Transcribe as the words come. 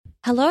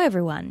Hello,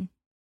 everyone.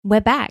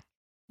 We're back.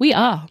 We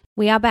are.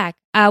 We are back.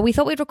 We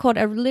thought we'd record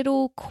a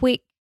little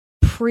quick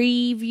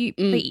preview,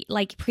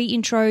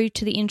 pre-intro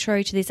to the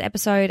intro to this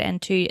episode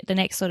and to the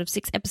next sort of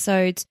 6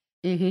 episodes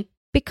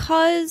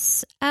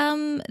because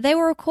they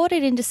were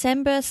recorded in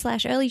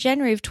December/early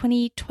January of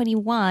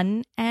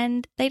 2021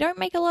 and they don't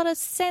make a lot of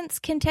sense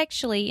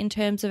contextually in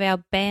terms of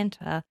our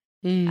banter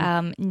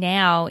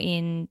now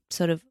in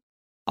sort of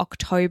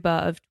October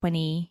of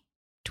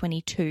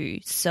 2022.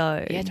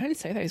 So yeah, don't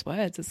say those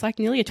words. It's like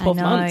nearly 12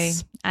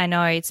 months. I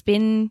know. It's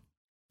been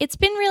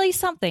really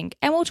something,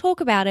 and we'll talk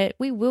about it.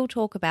 We will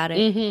talk about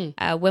it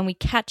when we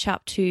catch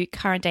up to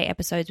current day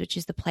episodes, which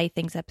is the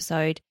Playthings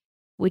episode,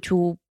 which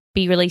will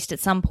be released at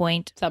some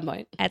point.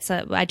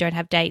 I don't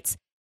have dates.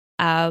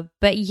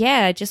 But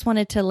yeah, I just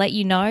wanted to let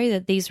you know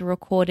that these were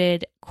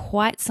recorded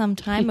quite some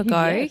time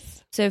ago.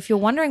 Yes. So if you're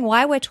wondering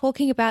why we're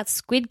talking about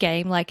Squid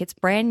Game, like it's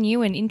brand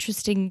new and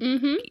interesting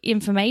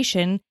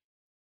information,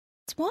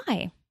 that's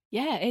why.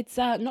 Yeah, it's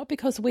not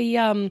because we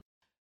had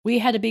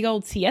a big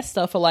old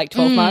siesta for like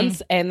 12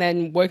 months and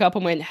then woke up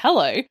and went,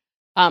 hello.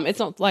 It's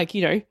not like,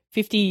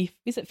 50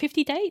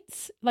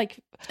 dates? Like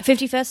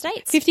 50 first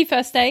dates? 50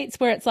 first dates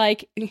where it's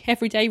like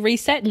every day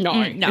reset?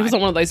 No. It was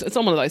not one of those. It's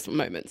not one of those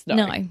moments. No.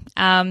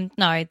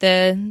 No.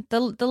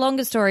 The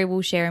longer story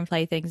we'll share in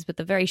Playthings, but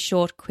the very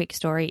short, quick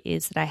story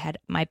is that I had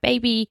my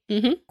baby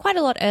quite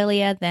a lot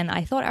earlier than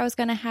I thought I was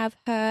going to have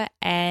her,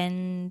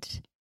 and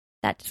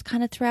that just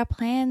kind of threw our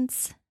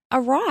plans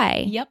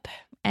awry. Yep.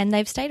 And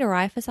they've stayed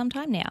awry for some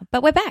time now.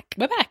 But we're back.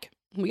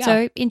 We are.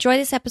 So enjoy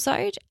this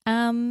episode.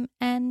 And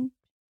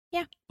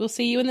yeah. We'll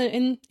see you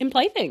in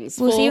Playthings.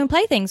 We'll see you in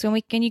Playthings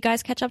when you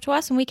guys catch up to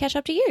us and we catch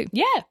up to you.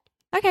 Yeah.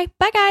 Okay.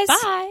 Bye, guys.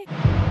 Bye.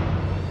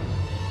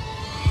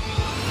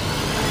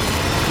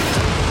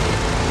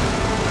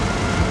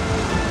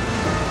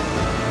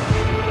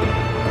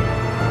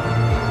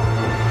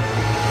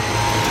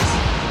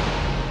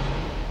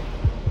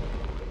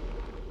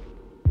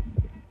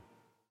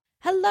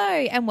 Hello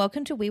and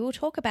welcome to We Will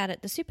Talk About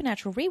It, the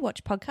Supernatural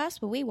Rewatch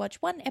podcast where we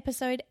watch one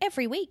episode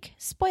every week,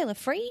 spoiler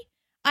free.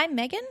 I'm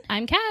Megan.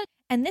 I'm Kat.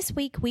 And this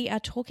week we are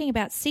talking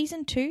about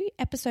Season 2,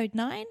 Episode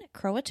 9,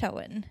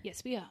 Croatoan.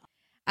 Yes, we are.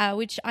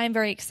 Which I'm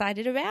very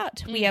excited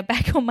about. We are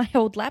back on my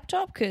old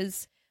laptop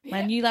because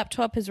my new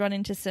laptop has run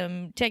into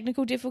some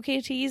technical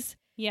difficulties.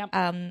 Yep.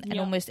 And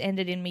almost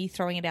ended in me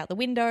throwing it out the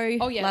window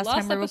last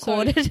time we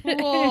episode, recorded.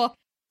 It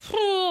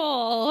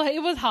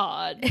was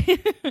hard.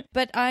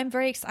 But I'm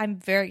very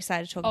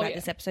excited to talk about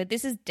this episode.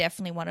 This is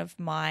definitely one of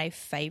my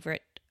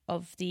favorite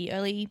of the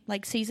early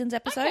seasons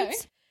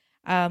episodes.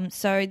 Okay.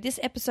 So this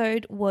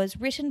episode was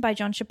written by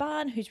John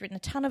Shaban, who's written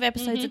a ton of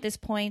episodes at this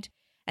point,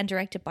 and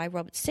directed by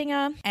Robert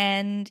Singer.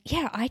 And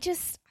yeah, I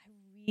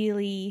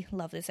really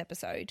love this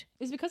episode.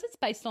 Is it because it's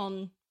based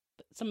on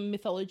some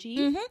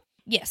mythology?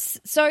 Yes.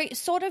 So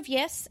sort of,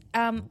 yes.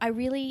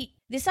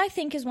 This I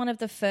think is one of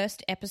the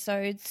first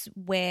episodes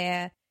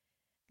where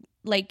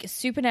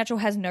Supernatural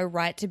has no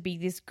right to be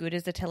this good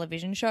as a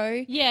television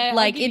show. Yeah,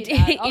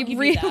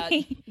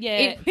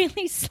 it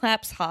really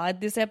slaps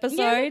hard this episode.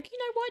 Yeah, look, you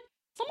know what?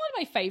 It's not one of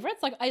my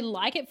favorites. I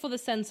like it for the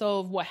sense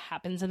of what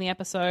happens in the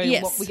episode,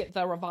 what we get,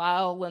 the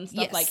reveal and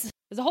stuff. Yes.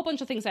 There's a whole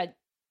bunch of things that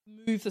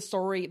move the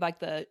story,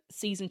 the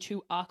season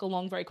 2 arc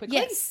along very quickly.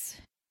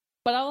 Yes.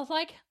 But I was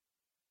like,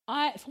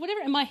 for whatever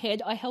in my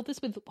head, I held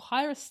this with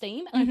higher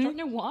esteem, and I don't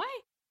know why.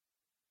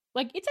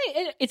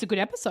 It's a good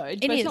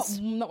episode, but it's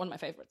not one of my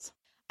favorites.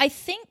 I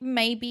think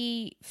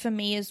maybe for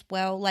me as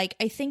well, I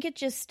think it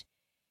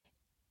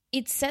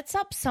sets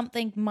up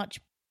something much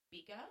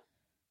bigger.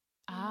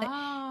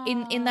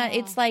 In that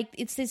it's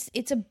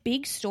a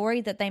big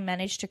story that they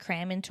managed to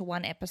cram into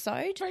one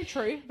episode. Very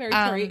true, very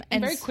true,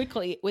 and very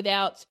quickly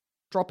without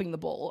dropping the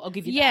ball. I'll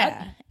give you that.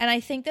 Yeah, and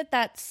I think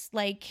that's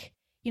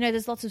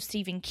there's lots of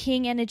Stephen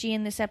King energy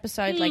in this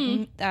episode,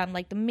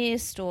 like The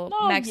Mist or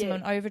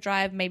Maximum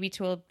Overdrive, maybe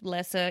to a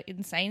lesser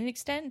insane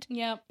extent.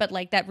 Yeah, but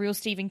that real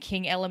Stephen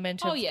King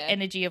element of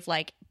energy of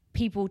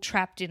people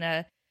trapped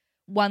in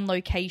one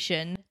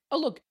location. Oh,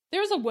 look,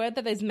 there is a word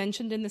that is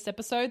mentioned in this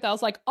episode that I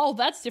was like, oh,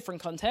 that's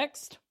different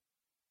context.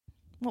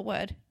 What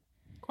word?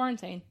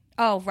 Quarantine.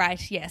 Oh,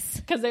 right, yes.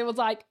 Because there was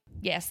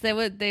yes, there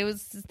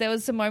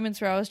was some moments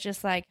where I was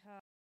just like,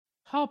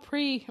 oh,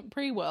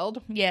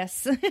 pre-world.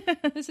 Yes.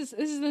 This is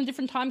in a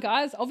different time,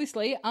 guys,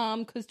 obviously,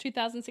 because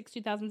 2006,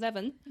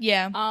 2007.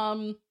 Yeah.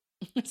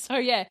 So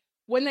yeah,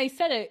 when they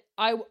said it,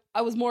 I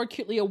was more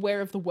acutely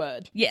aware of the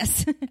word.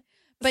 Yes.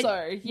 But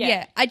so,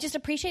 yeah, I just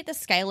appreciate the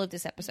scale of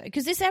this episode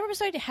because this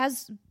episode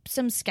has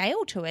some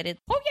scale to it.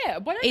 By no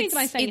means am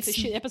I saying it's a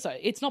shit episode.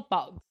 It's not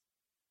bugs.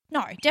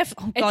 No,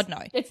 definitely. Oh, God, no.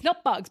 It's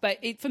not bugs, but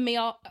for me,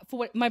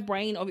 my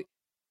brain, I don't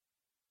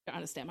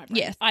understand my brain.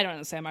 Yes. I don't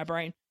understand my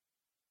brain.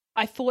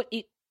 I thought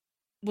it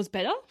was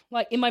better.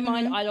 In my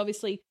mind, I'd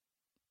obviously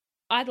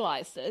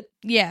idolized it.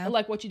 Yeah.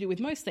 Like what you do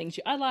with most things.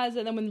 You idolize it,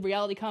 and then when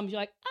reality comes,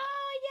 you're like,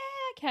 oh,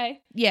 yeah,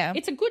 okay. Yeah.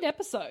 It's a good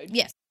episode.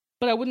 Yes.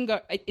 But I wouldn't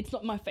go, it's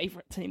not my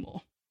favorites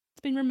anymore.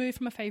 It's been removed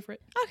from a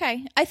favorite.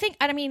 Okay. I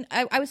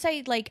would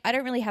say I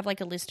don't really have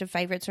a list of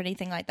favorites or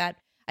anything like that.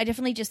 I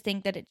definitely just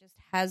think that it just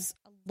has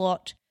a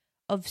lot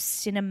of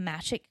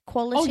cinematic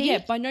quality. Oh, yeah.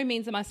 By no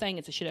means am I saying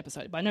it's a shit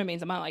episode. By no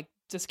means am I, like,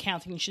 just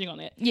counting and shitting on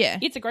it. Yeah.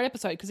 It's a great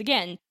episode because,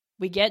 again,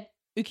 we get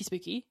Ookie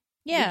Spooky.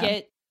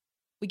 Yeah.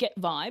 We get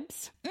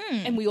vibes.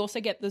 And we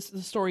also get the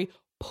story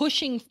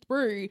pushing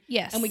through.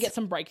 Yes. And we get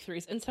some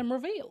breakthroughs and some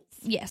reveals.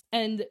 Yes.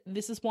 And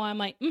this is why I'm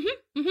like,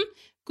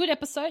 good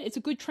episode. It's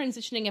a good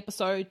transitioning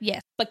episode.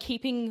 Yes. But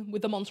keeping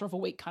with the Monster of a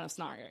Week kind of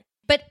scenario.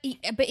 But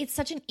it's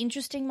such an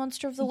interesting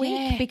Monster of the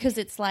Week because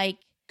it's like,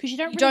 because you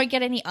don't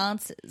get any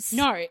answers.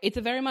 No, it's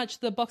a very much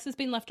the box has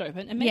been left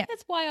open. And maybe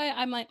that's why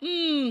I'm like,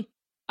 I'm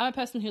a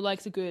person who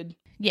likes a good...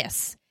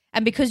 Yes.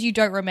 And because you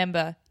don't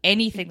remember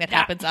anything that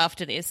happens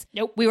after this.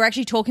 Nope. We were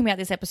actually talking about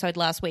this episode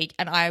last week,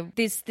 and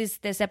this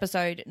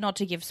episode, not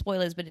to give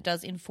spoilers, but it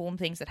does inform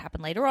things that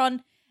happen later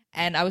on.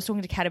 And I was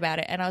talking to Kat about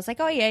it, and I was like,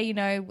 oh yeah, you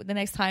know, the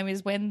next time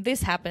is when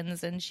this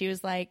happens. And she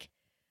was like,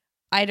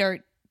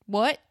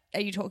 what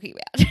are you talking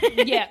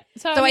about? Yeah.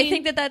 So I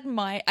think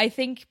I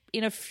think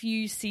in a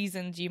few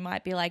seasons you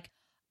might be like,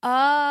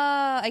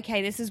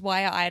 okay, this is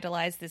why I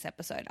idolize this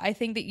episode. I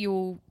think that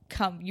you'll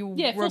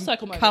full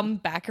circle come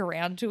back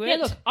around to it. Yeah,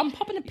 look, I'm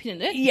popping a pin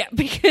in it. Yeah,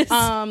 because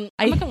I'm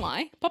not gonna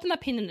lie, popping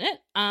that pin in it,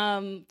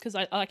 because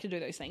I like to do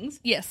those things.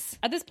 Yes.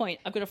 At this point,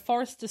 I've got a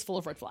forest just full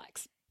of red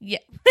flags. Yeah.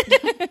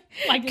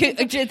 Like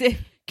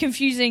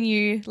confusing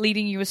you,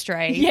 leading you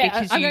astray. Yeah,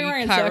 because I'm you going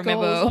around in can't circles.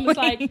 remember. I'm just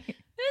like, there's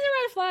a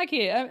red flag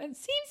here. It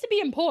seems to be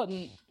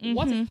important.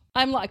 Mm-hmm.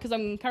 I'm like, because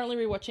I'm currently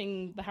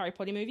rewatching the Harry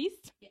Potter movies.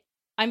 Yeah.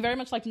 I'm very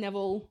much like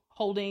Neville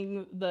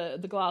holding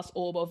the glass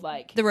orb of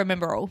like the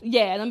remember all.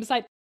 Yeah, and I'm just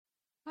like,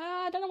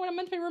 I don't know what I'm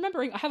meant to be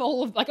remembering. I have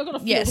all of I've got a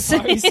feel yes.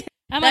 pose.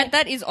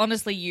 That is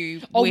honestly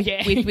you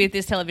with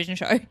this television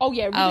show. Oh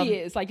yeah, it really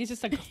is. Like it's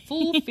just like a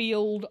full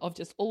field of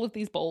just all of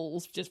these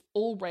balls, just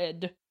all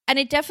red. And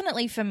it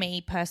definitely, for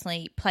me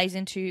personally, plays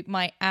into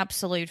my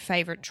absolute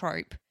favorite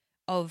trope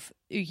of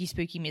Oogie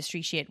Spooky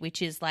mystery shit,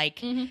 which is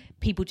like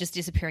people just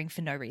disappearing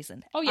for no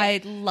reason. Oh yeah,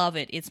 I love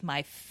it. It's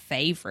my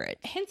favorite.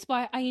 Hence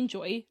why I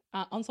enjoy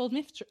unsolved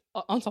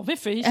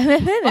mysteries.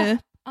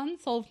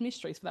 Unsolved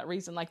mysteries for that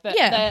reason. Like the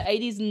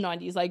 80s and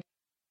 90s, like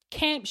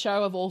camp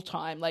show of all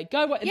time. Like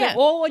they're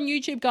all on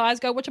YouTube, guys.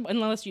 Go watch them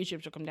unless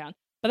YouTube took them down.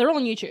 But they're all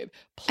on YouTube.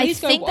 Please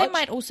go watch. I think they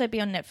might also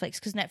be on Netflix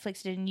because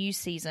Netflix did a new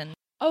season.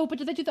 Oh, but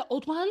did they do the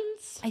old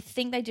ones? I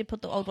think they did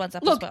put the old ones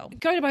up as well.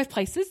 Go to both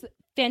places.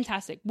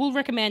 Fantastic. We'll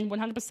recommend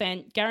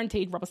 100%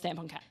 guaranteed rubber stamp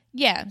on Cat.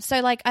 Yeah.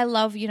 So, like, I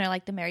love, you know,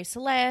 like the Mary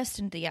Celeste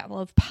and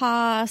Dyatlov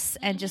Pass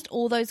and just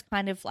all those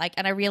kind of like,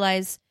 and I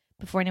realize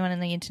before anyone on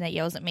the internet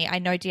yells at me, I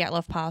know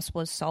Dyatlov Pass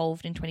was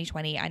solved in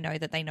 2020. I know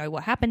that they know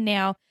what happened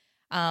now,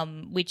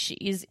 which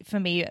is for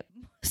me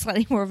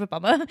slightly more of a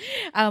bummer.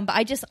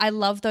 But I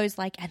love those,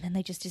 like, and then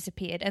they just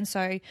disappeared. And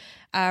so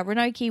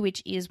Roanoke,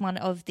 which is one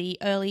of the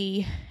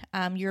early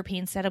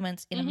European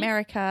settlements in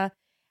America,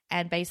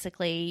 and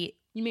basically...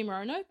 You mean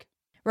Roanoke?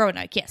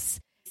 Roanoke, yes.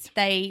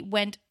 They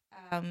went,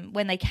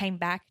 when they came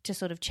back to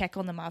sort of check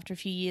on them after a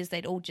few years,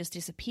 they'd all just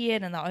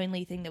disappeared, and the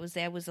only thing that was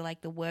there was,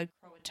 like, the word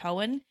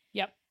Croatoan.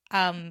 Yep.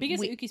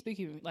 Biggest Ookie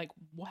Spooky, like,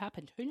 what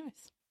happened? Who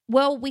knows?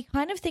 Well, we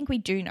kind of think we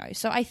do know.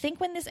 So I think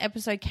when this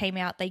episode came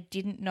out, they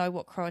didn't know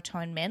what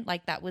Croatoan meant.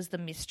 Like, that was the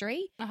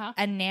mystery.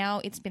 And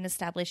now it's been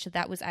established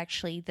that was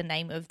actually the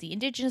name of the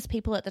Indigenous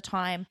people at the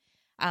time.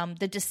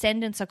 The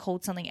descendants are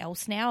called something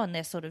else now, and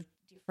they're sort of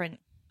different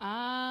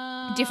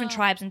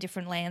tribes and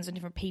different lands and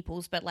different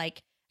peoples. But,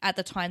 like, at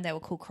the time they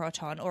were called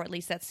Croatoan, or at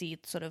least that's the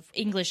sort of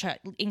English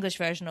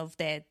version of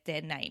their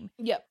name.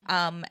 Yep.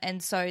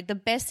 And so the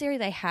best theory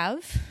they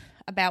have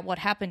about what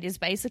happened is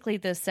basically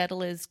the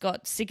settlers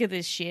got sick of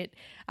this shit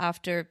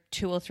after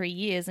 2 or 3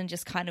 years and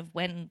just kind of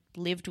went and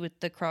lived with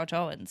the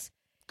Croatoans.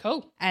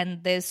 Cool.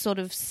 And there's sort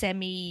of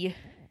semi-visual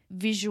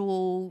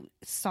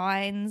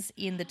signs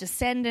in the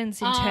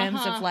descendants in terms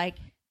of like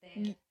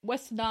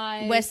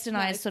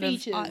westernized sort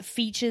of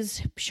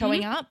features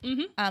showing up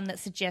that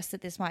suggest that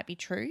this might be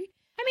true.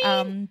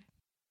 I mean,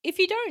 if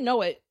you don't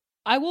know it,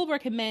 I will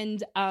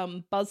recommend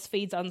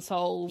BuzzFeed's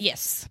Unsolved.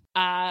 Yes.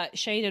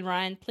 Shane and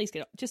Ryan, please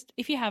get up. Just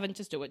if you haven't,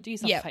 just do it. Do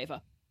yourself a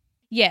favor.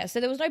 Yeah. So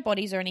there was no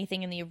bodies or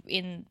anything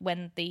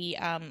when the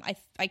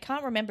I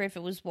can't remember if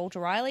it was Walter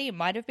Riley. It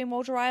might have been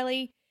Walter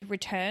Riley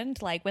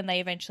returned. Like when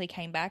they eventually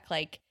came back,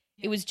 like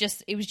it was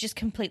just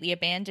completely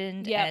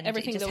abandoned. Yeah. And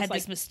everything it just had like...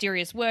 this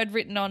mysterious word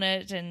written on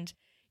it, and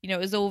you know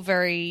it was all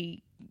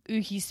very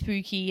ooky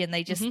spooky, and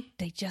they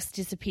just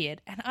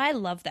disappeared. And I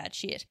love that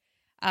shit.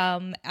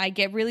 I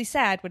get really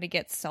sad when it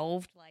gets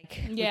solved,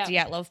 like with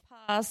Dyatlov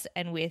Pass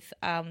and with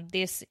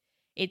this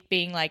it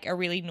being like a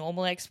really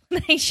normal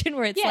explanation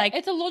where it's like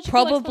it's a logical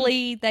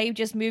probably they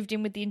just moved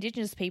in with the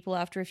Indigenous people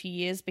after a few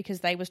years because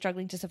they were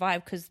struggling to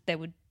survive because they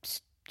were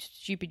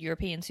stupid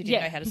Europeans who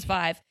didn't know how to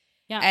survive.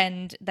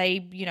 And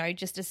they, you know,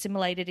 just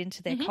assimilated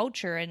into their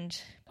culture. And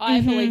I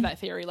believe that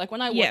theory. Like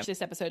when I watched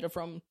this episode of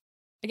From...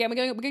 Again, we're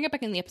going to get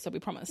back in the episode, we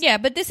promise. Yeah,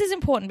 but this is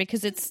important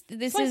because it's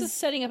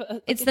setting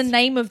up. It's the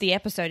name of the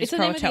episode. It's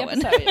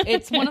Croatoan.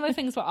 It's one of the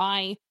things where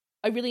I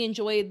really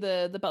enjoy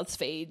the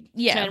BuzzFeed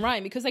Shane and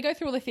Ryan because they go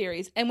through all the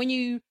theories, and when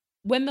you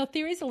when the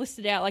theories are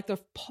listed out, like the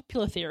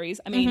popular theories,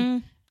 I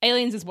mean,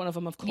 aliens is one of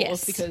them, of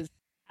course, because it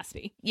has to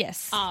be.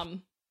 Yes.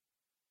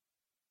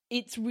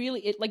 It's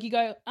really, like you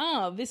go,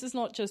 this is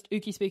not just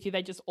ooky spooky,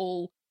 they just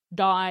all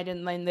died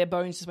and then their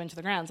bones just went to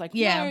the ground. It's like,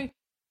 no,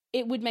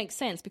 it would make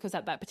sense because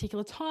at that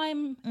particular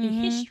time in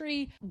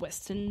history,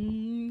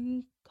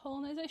 Western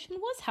colonization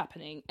was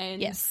happening.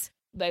 And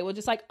they were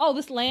just like, oh,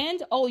 this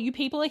land, oh, you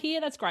people are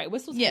here, that's great. We're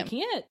still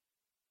taking it.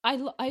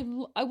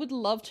 I would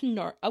love to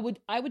know.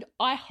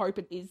 I hope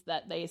it is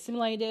that they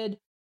assimilated.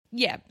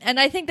 Yeah, and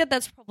I think that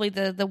that's probably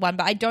the one,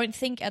 but I don't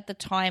think at the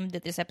time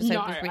that this episode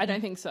was written, I don't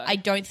think so. I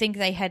don't think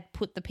they had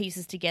put the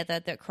pieces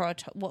together that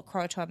what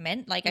Croatoan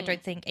meant. Like, I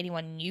don't think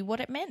anyone knew what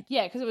it meant.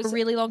 Yeah, because it was for a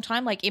really long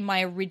time. Like, in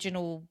my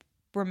original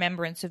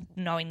remembrance of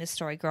knowing this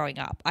story growing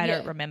up, I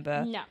don't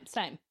remember. No,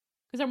 same.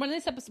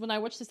 Because when I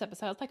watched this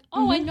episode, I was like,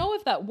 oh, I know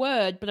of that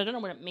word, but I don't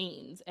know what it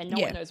means, and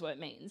no one knows what it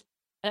means.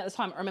 And at the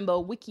time, I remember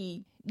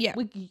wiki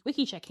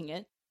checking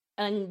it.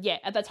 And yeah,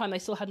 at that time, they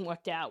still hadn't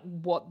worked out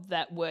what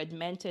that word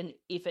meant and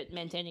if it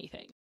meant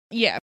anything.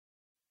 Yeah,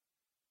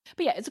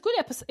 but yeah, it's a good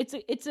episode. It's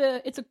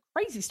a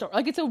crazy story.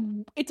 Like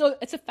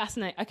it's a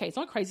fascinating. Okay, it's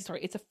not a crazy story.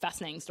 It's a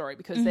fascinating story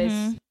because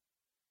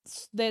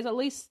there's at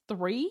least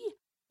 3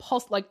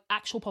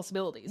 actual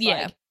possibilities.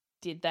 Yeah, like,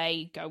 did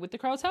they go with the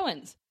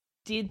Croatoans?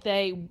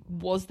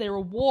 Was there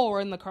a war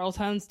and the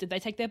Croatoans? Did they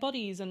take their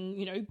bodies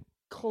and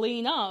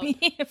clean up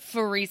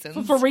for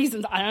reasons? For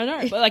reasons I don't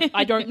know, but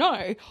I don't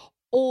know.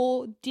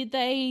 Or did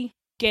they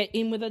get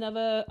in with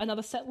another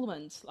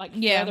settlement?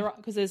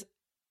 Because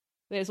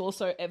there's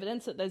also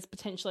evidence that there's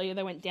potentially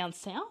they went down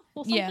south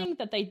or something,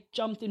 that they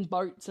jumped in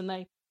boats and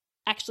they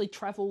actually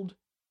travelled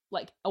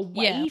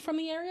away from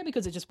the area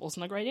because it just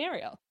wasn't a great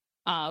area.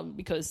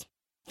 Because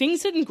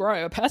things didn't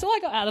grow. A person I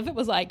got out of it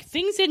was like,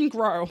 things didn't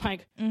grow. I'm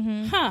like,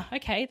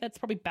 okay, that's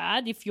probably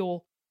bad if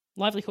your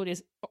livelihood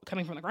is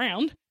coming from the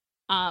ground.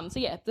 So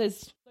yeah,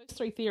 there's those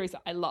 3 theories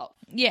that I love.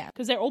 Yeah.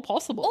 Because they're all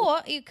possible.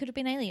 Or it could have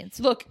been aliens.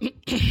 Look,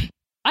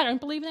 I don't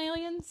believe in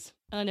aliens,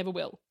 and I never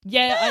will.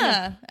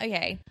 Yeah.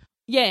 Okay.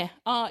 Yeah.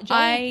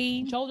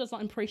 Joel does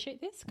not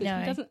appreciate this because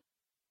he doesn't.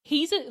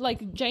 He's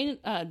Jane.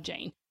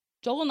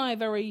 Joel and I are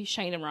very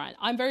Shane and Ryan.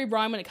 I'm very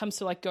Ryan when it comes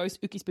to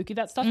ghost, ooky spooky,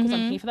 that stuff because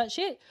I'm here for that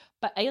shit.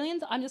 But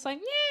aliens, I'm just like,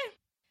 yeah.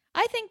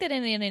 I think that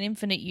in an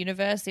infinite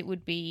universe, it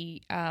would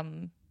be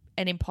an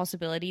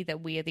impossibility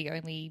that we are the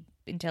only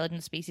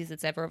intelligent species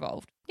that's ever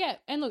evolved. Yeah,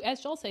 and look, as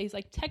Joel says,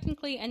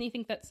 technically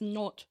anything that's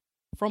not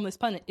from this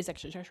planet is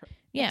extraterrestrial.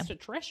 Yeah.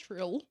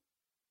 Extraterrestrial.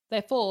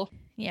 Therefore.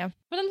 Yeah.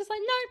 But I'm just like,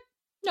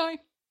 nope.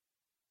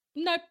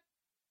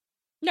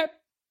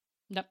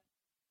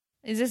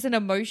 Is this an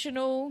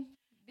emotional?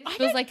 This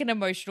feels like an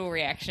emotional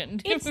reaction.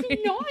 It's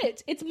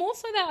not. It's more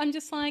so that I'm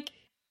just like,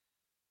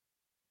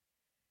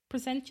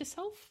 present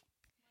yourself.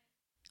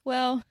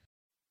 Well,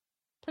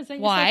 present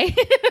why?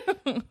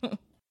 Yourself.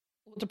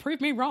 To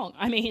prove me wrong.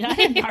 I mean, I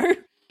don't know.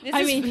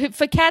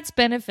 For Kat's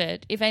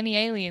benefit, if any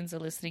aliens are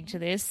listening to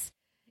this,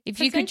 if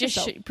you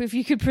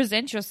could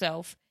present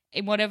yourself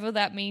in whatever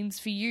that means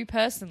for you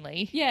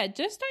personally. Yeah,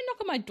 just don't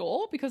knock on my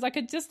door because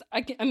thinking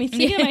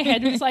in my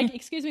head, it's like,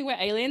 excuse me, we're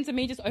aliens, and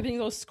me just opening the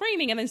door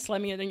screaming and then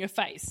slamming it in your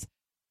face.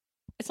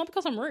 It's not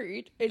because I'm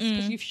rude. It's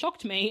because you've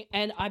shocked me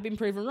and I've been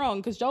proven wrong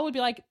because Joel would be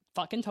like,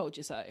 fucking told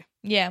you so.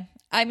 Yeah.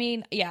 I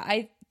mean, yeah,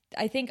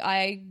 I think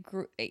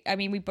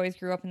we both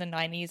grew up in the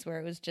 90s where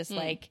it was just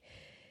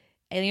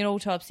alien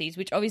autopsies,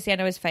 which obviously I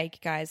know is fake,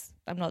 guys.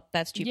 I'm not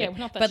that stupid. Yeah, we're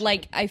not that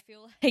stupid. I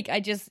feel like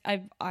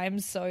I'm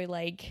so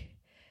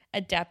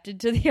adapted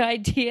to the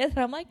idea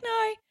that I'm like, no,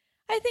 I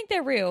think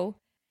they're real.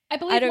 I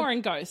believe more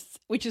in ghosts,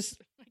 which is,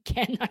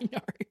 again, I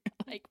know.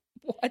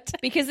 What?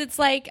 Because it's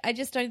I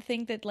just don't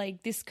think that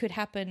this could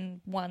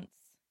happen once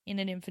in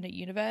an infinite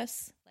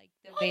universe.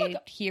 That we're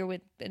here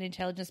with an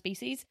intelligent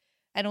species.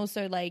 And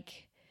also one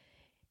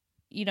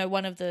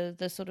of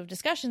the sort of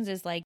discussions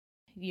is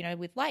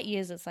with light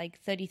years, it's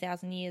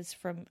 30,000 years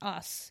from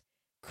us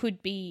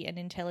could be an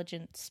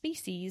intelligent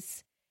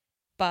species,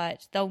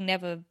 but we'll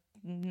never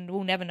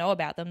know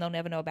about them. They'll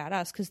never know about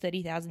us because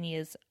 30,000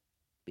 years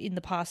in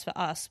the past for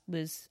us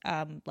was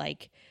Homo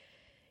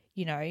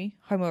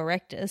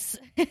erectus,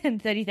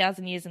 and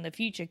 30,000 years in the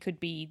future could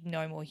be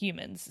no more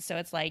humans. So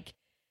it's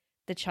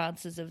the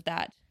chances of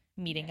that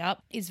meeting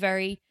up is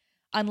very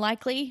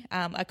unlikely.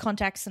 A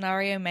contact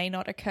scenario may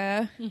not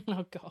occur.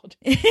 Oh God.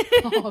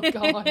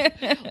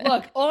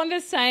 Look, all I'm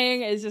just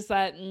saying is just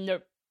that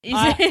nope.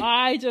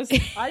 I just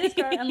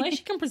go, unless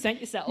you can present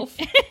yourself.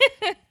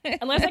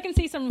 Unless I can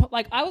see some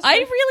I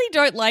really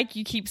don't like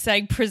you keep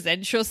saying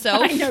present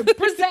yourself. I know,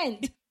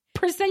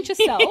 present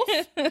yourself.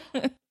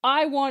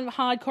 I want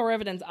hardcore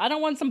evidence. I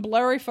don't want some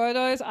blurry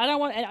photos. I don't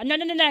want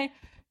no.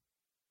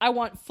 I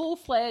want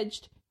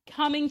full-fledged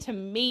coming to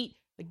meet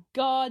the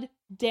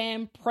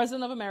goddamn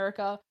President of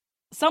America.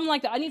 Something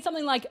like that. I need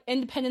something like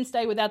Independence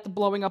Day without the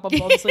blowing up of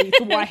obviously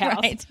the White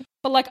House. Right.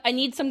 But I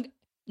need some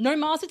no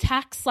Mars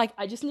attacks.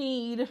 I just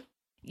need.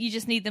 You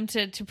just need them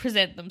to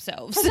present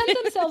themselves.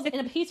 Present themselves in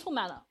a peaceful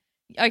manner.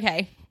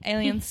 Okay,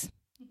 aliens,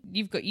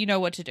 you know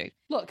what to do.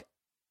 Look,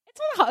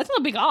 It's not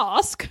a big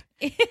ask.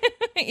 And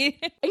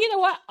you know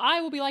what?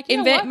 I will be like,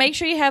 make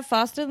sure you have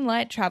faster than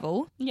light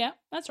travel. Yeah,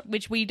 that's right.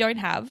 Which we don't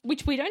have.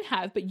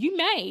 But you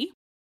may.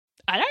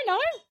 I don't know.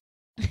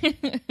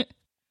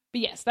 But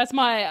yes, that's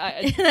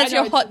my... that's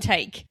your hot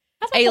take.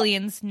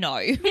 Aliens, no.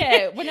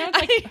 Yeah, when I was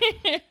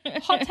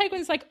like... hot take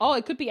when it's like, oh,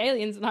 it could be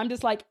aliens. And I'm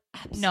just like,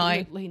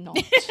 absolutely not.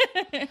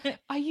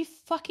 Are you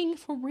fucking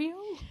for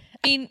real?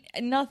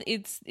 Nothing.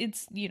 It's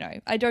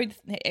I don't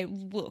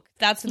look.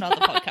 That's another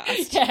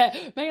podcast. Yeah,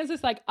 Megan's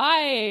just like,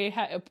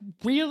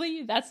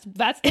 really. That's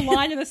the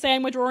line in the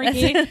sand we're drawing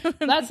here.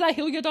 That's the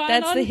hill you're dying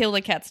on. That's the hill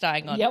the cat's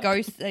dying on.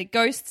 Yep.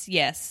 Ghosts,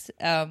 yes.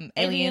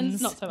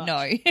 Aliens, not so much.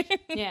 No.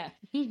 Yeah.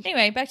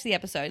 Anyway, back to the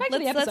episode.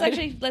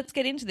 Let's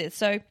get into this.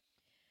 So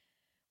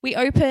we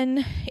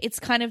open. It's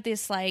kind of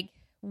this like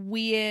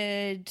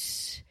weird.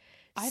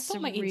 I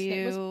thought my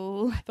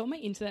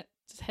internet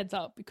just heads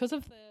up because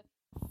of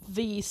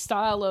the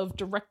style of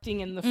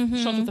directing and the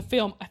shots of the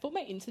film. I thought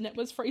my internet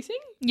was freezing.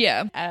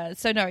 Yeah.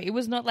 So no, it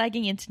was not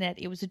lagging internet.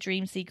 It was a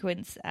dream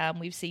sequence.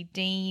 We see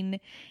Dean.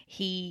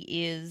 He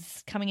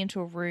is coming into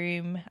a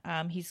room.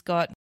 He's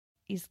got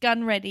his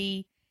gun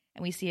ready,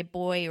 and we see a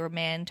boy or a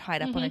man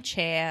tied up on a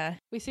chair.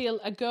 We see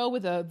a girl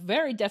with a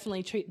very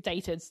definitely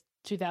dated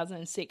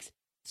 2006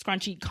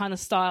 scrunchy kind of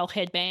style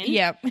headband.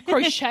 Yeah.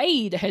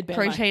 Crocheted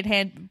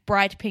headband.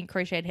 Bright pink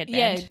crocheted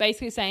headband. Yeah,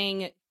 basically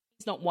saying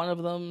it's not one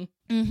of them.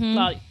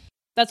 Like,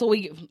 that's all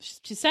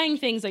she's saying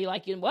things that you're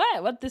like,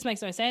 what? This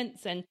makes no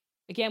sense. And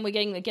again, we're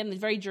getting the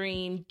very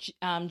dream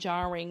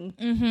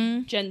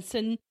jarring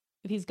Jensen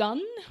with his gun.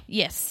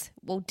 Yes.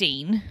 Well,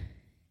 Dean.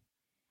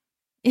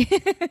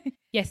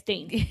 Yes,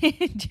 Dean.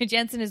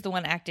 Jensen is the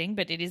one acting,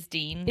 but it is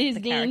Dean. It is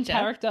Dean's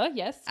character,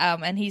 yes.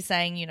 And he's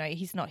saying,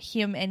 he's not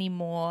him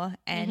anymore.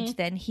 And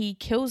then he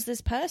kills this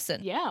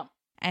person. Yeah.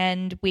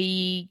 And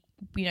we,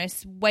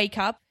 wake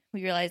up.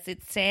 We realize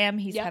it's Sam.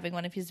 He's having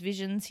one of his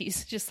visions.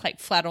 He's just like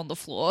flat on the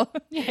floor.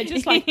 Yeah,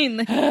 just like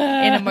in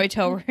a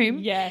motel room.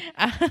 Yeah.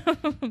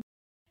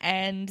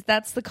 And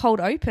that's the cold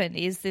open,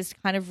 is this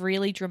kind of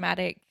really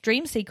dramatic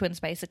dream sequence,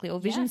 basically, or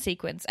vision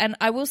sequence. And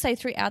I will say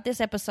throughout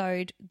this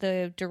episode,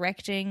 the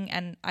directing,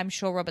 and I'm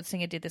sure Robert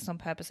Singer did this on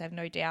purpose, I have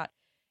no doubt,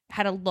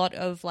 had a lot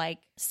of like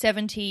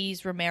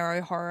 70s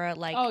Romero horror,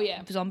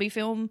 like zombie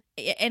film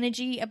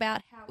energy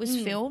about how it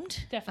was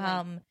filmed.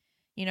 Definitely.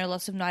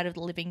 Lots of Night of the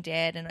Living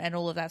Dead and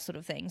all of that sort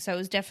of thing. So it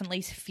was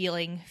definitely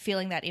feeling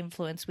that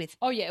influence with...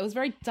 Oh, yeah, it was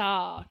very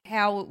dark.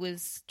 How it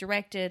was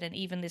directed, and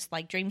even this,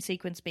 like, dream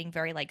sequence being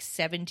very, like,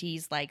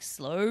 70s, like,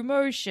 slow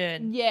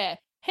motion. Yeah.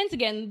 Hence,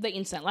 again, the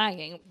instant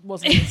lagging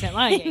wasn't instant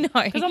lagging.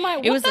 No, because I'm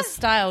like, it was a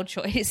style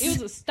choice. It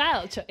was a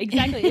style choice.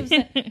 Exactly.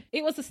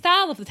 It was the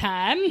style of the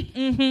time.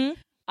 Mm-hmm.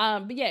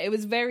 But yeah, it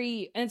was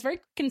very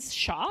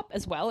sharp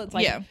as well. It's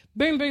like,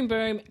 boom, boom,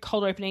 boom,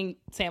 cold opening,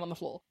 Sam on the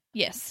floor.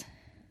 Yes.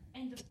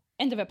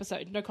 End of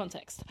episode, no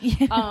context.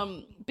 Yeah.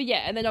 But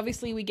yeah, and then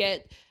obviously we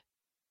get,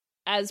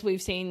 as we've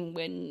seen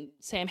when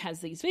Sam has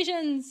these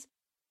visions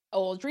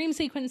or dream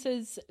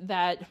sequences,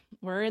 that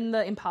we're in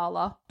the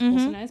Impala,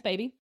 also known as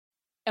Baby,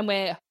 and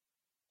we're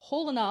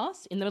hauling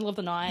ass in the middle of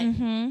the night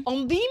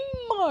on the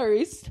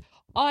most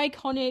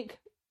iconic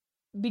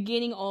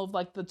beginning of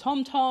like the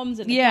tom-toms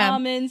and the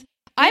Garmins.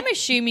 I'm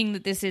assuming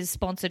that this is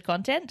sponsored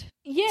content.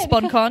 Yeah.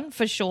 SponCon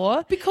for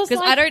sure. Because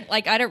I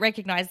don't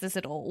recognize this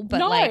at all.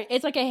 But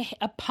it's like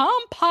a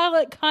Palm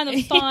Pilot kind of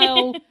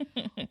style.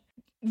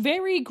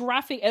 Very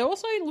graphic. It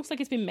also looks like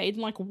it's been made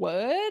in like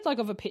Word, like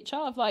of a picture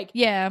of like...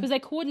 Yeah. Because they're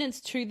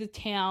coordinates to the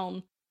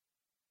town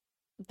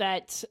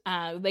that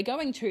they're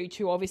going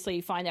to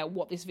obviously find out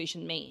what this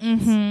vision means.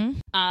 Mm-hmm.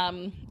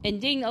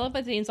 And Dean, I love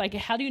that Dean's like,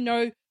 how do you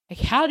know? Like,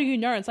 how do you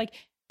know? It's like,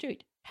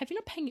 dude, have you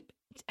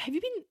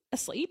been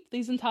asleep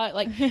these entire...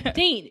 Like,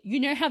 Dean, you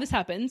know how this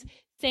happens.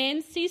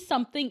 Sam sees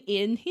something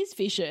in his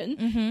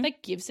vision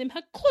that gives him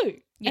a clue.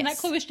 Yes. And that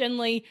clue is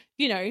generally,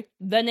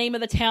 the name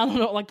of the town or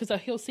not, like, because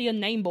he'll see a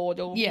name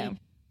board or an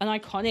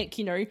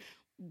iconic,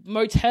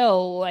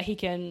 motel that he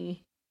can,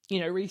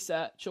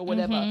 research or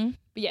whatever.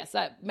 But yes,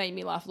 that made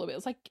me laugh a little bit. It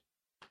was like,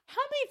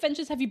 how many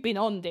adventures have you been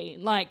on,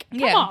 Dean? Like,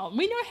 come on.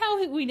 We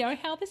know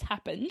how this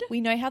happened. We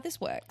know how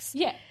this works.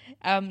 Yeah.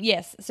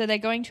 Yes. So they're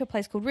going to a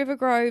place called River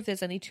Grove.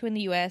 There's only 2 in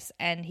the US,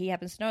 and he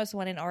happens to know it's the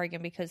one in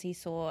Oregon because he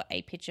saw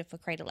a picture for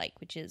Crater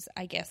Lake, which is,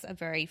 I guess, a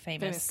very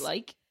famous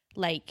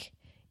lake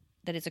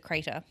that is a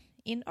crater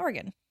in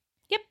Oregon.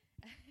 Yep.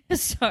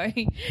 So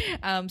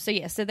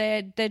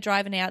they're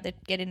driving out, they're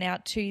getting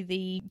out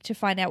to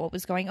find out what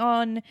was going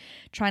on,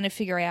 trying to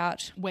figure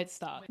out where to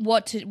start,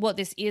 what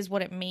this is,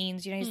 what it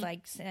means. He's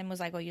like, Sam was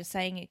like, "Oh, you're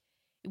saying it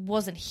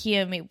wasn't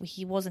him,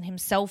 he wasn't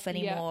himself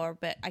anymore."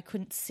 But I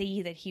couldn't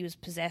see that he was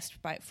possessed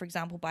by, for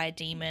example, by a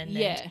demon.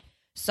 Yeah. And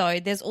so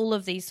there's all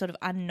of these sort of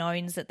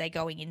unknowns that they're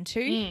going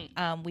into,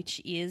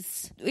 which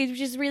is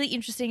really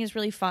interesting, is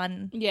really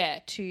fun. Yeah,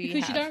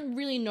 because you don't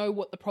really know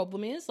what the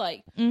problem is.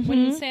 Like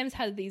when Sam's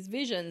had these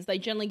visions, they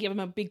generally give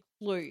him a big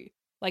clue.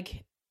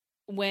 Like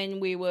when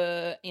we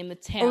were in the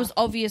town, it was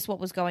obvious what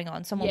was going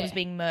on. Someone was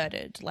being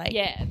murdered. Like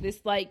this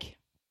like,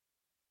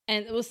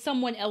 and it was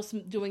someone else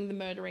doing the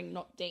murdering,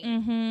 not Dean.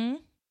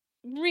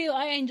 Mm-hmm.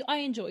 Really, I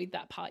enjoyed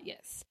that part,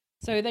 yes.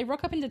 So they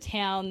rock up into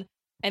town,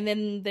 and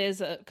then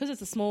because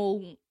it's a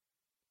small,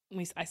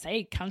 I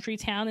say country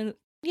town, and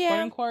quote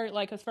unquote,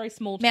 like it's a very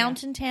small town.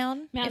 Mountain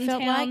town.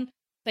 Like.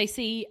 They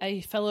see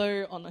a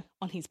fellow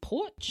on his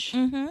porch,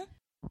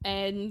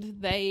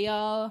 and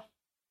they're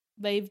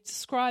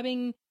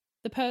describing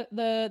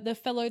the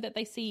fellow that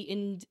they see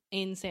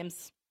in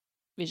Sam's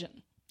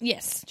vision.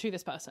 Yes. To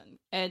this person.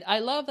 And I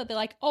love that they're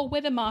like, oh,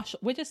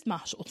 we're just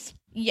marshals.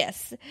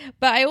 Yes.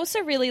 But I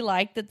also really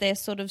like that their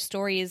sort of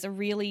story is a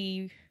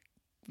really,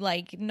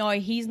 like, no,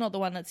 he's not the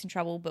one that's in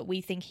trouble, but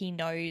we think he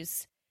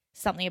knows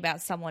something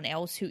about someone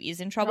else who is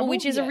in trouble,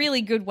 which is a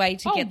really good way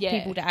to get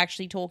people to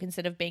actually talk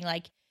instead of being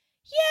like,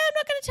 yeah, I'm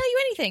not going to tell you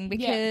anything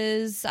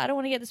because I don't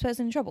want to get this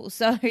person in trouble.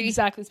 So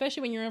exactly,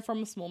 especially when you're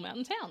from a small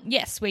mountain town.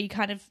 Yes, where you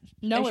kind of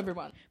know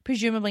everyone.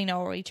 Presumably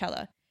know each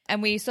other.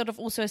 And we sort of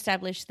also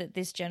established that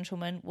this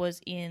gentleman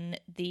was in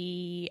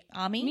the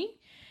army,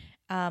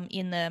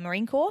 in the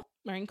Marine Corps.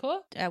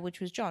 Which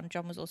was John.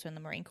 John was also in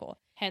the Marine Corps.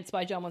 Hence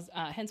why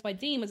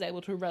Dean was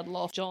able to rattle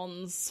off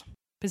John's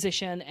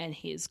position and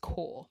his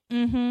corps.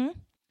 Mm-hmm.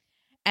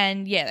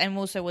 And and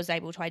also was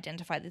able to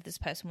identify that this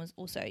person was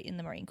also in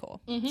the Marine Corps.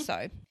 Mm-hmm.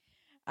 So,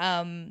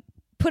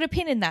 put a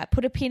pin in that.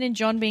 Put a pin in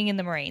John being in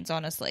the Marines,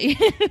 honestly.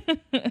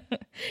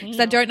 Because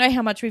I don't know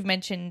how much we've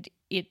mentioned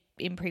it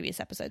in previous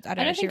episodes. I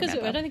don't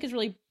think it's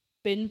really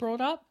been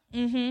brought up.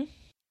 Mm-hmm.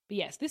 But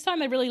yes, this time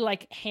they really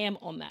ham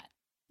on that.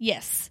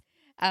 Yes.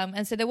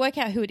 And so they work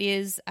out who it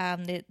is.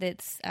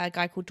 That's a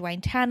guy called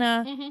Dwayne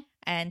Tanner,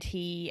 and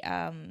he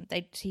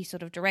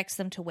sort of directs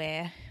them to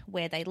where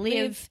they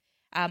live.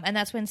 And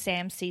that's when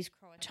Sam sees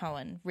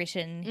Croatoan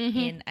written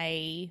in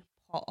a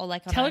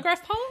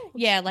telegraph pole?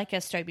 Yeah, like a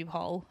Stobie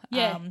pole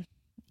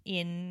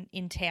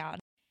in town,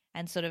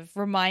 and sort of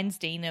reminds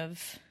Dean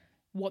of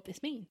what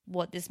this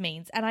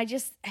means. And I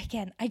just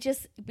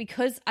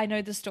because I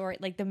know the story,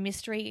 like the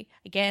mystery,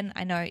 again,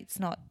 I know it's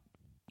not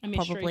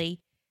probably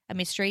a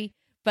mystery,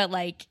 but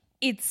like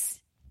it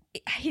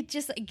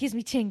gives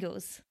me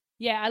tingles.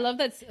 Yeah, I love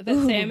that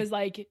Sam is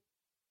like,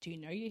 do you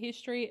know your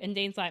history? And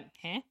Dean's like,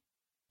 huh?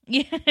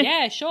 Yeah.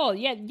 Yeah, sure.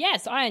 Yeah,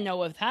 yes, I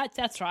know of that.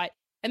 That's right.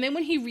 And then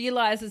when he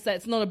realizes that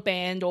it's not a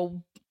band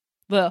or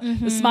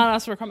the smart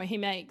ass comment he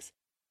makes,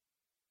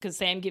 because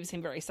Sam gives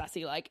him very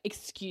sassy, like,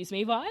 excuse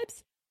me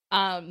vibes.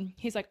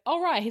 He's like,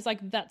 all right. He's like,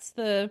 that's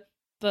the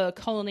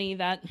colony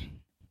that...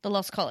 The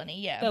Lost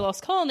Colony, yeah. The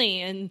Lost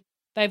Colony, and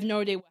they have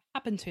no idea what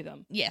happened to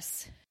them.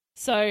 Yes.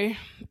 So,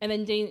 and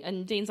then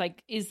Dean's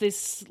like, is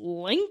this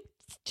linked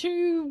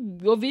to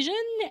your vision?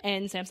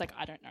 And Sam's like,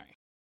 I don't know.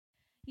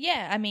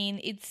 Yeah, I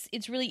mean,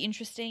 it's really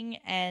interesting,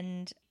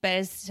 but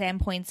as Sam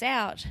points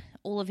out,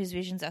 all of his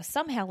visions are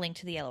somehow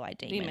linked to the Yellow-Eyed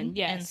Demon.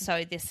 Yes. And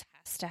so this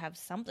has to have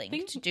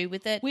something to do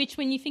with it. Which,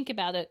 when you think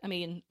about it, I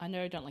mean, I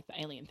know I don't like the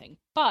alien thing,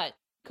 but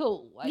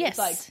cool. Like, yes. It's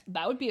like,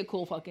 that would be a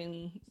cool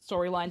fucking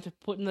storyline to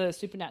put in the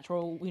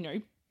supernatural,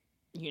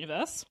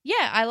 universe.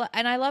 Yeah,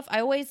 I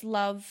always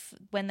love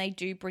when they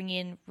do bring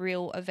in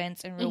real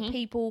events and real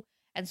people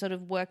and sort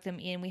of work them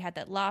in. We had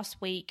that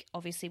last week,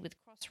 obviously, with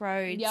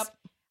Crossroads. Yep.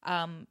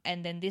 And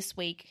then this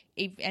week,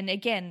 and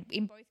again,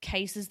 in both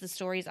cases, the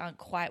stories aren't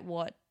quite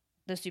what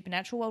the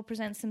supernatural world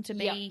presents them to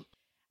be.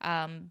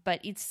 Yep.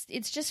 But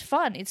it's just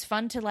fun. It's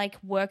fun to like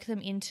work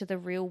them into the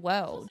real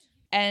world.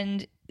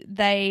 And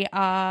they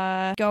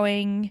are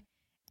going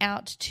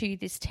out to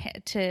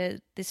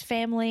this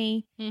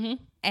family,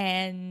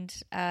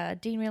 and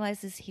Dean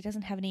realizes he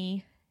doesn't have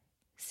any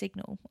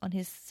signal on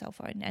his cell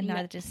phone, and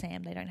neither does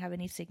Sam. They don't have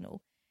any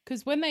signal.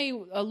 Because when they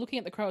are looking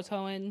at the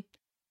Croatoan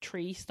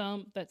tree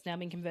stump that's now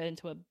been converted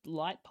into a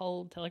light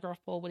pole, telegraph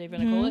pole, whatever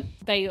you want to call it,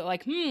 they are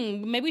like,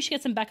 maybe we should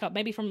get some backup,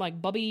 maybe from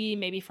like Bobby,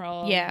 maybe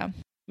from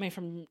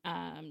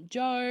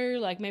Joe,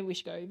 like maybe we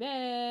should go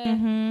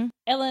there.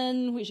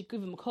 Ellen, we should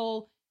give them a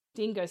call.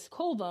 Dean goes to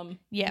call them,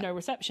 no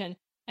reception,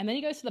 and then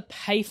he goes to the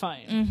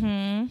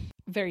payphone.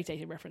 Very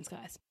dated reference,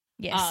 guys.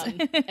 Yes.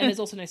 And there's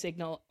also no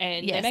signal,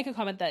 and they make a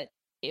comment that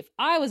if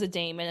I was a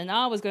demon and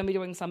I was going to be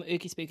doing some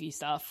ooky spooky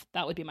stuff,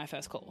 that would be my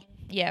first call.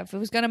 Yeah, if it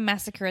was going to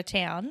massacre a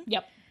town.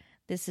 Yep.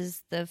 This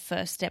is the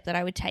first step that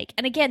I would take.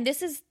 And again,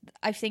 this is,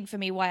 I think for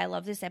me, why I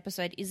love this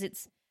episode is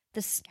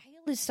the scale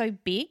is so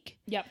big.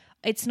 Yep.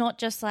 It's not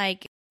just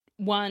like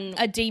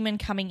a demon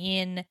coming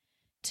in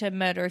to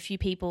murder a few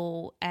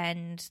people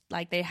and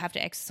like they have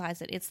to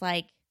exercise it. It's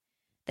like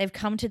they've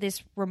come to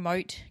this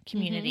remote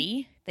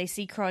community. They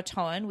see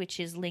Croatoan, which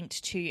is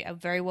linked to a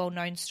very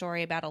well-known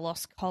story about a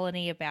lost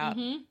colony, about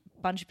a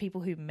bunch of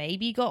people who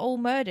maybe got all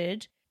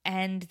murdered.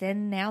 And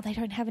then now they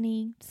don't have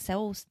any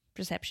cell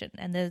reception,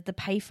 and the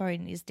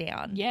payphone is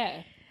down.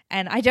 Yeah.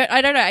 And I don't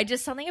know. I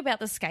just something about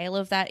the scale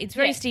of that. It's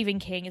very Stephen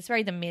King. It's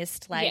very The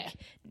Mist. Like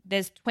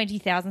there's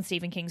 20,000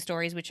 Stephen King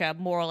stories which are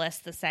more or less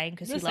the same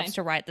because he loves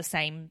to write the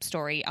same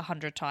story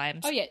 100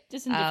 times. Oh yeah,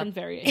 just in different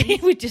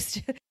variations. With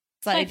just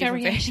slightly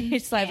different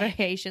variations. Slight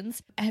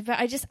variations. But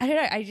I don't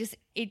know.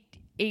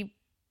 It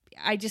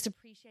I just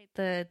appreciate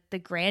the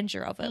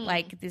grandeur of it.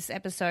 Like, this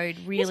episode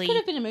really... This could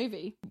have been a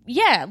movie.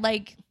 Yeah,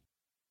 like...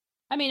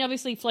 I mean,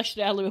 obviously fleshed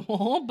it out a little bit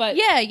more, but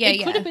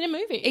it could have been a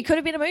movie. It could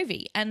have been a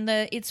movie. And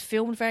it's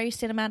filmed very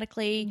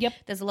cinematically. Yep.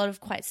 There's a lot of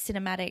quite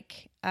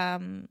cinematic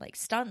like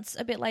stunts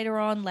a bit later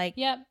on. Like,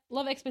 yeah, a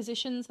lot of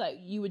expositions that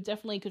you would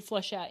definitely could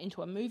flesh out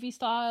into a movie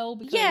style.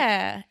 Because...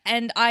 Yeah,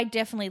 and I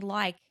definitely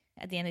like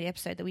at the end of the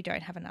episode that we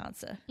don't have an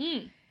answer.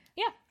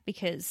 Yeah.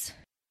 Because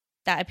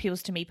that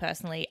appeals to me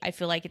personally. I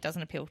feel like it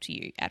doesn't appeal to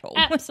you at all.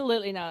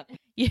 Absolutely not.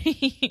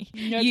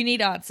 You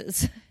need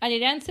answers. I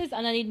need answers,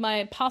 and I need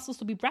my parcels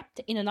to be wrapped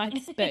in a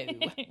nice bow.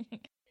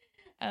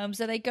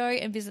 So they go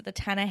and visit the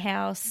Tanner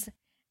house,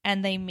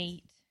 and they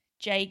meet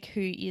Jake,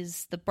 who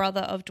is the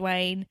brother of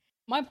Dwayne.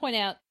 Might point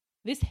out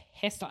this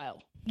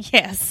hairstyle.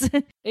 Yes.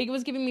 It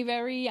was giving me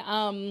very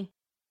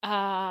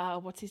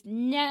what's his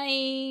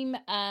name?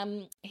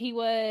 He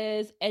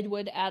was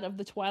Edward out of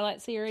the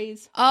Twilight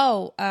series.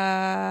 Oh,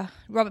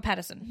 Robert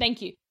Pattinson.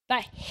 Thank you.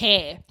 That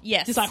hair.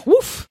 Yes. Just like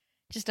woof.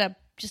 Just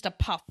a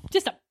puff.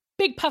 Just a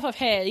big puff of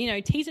hair,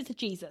 tease it to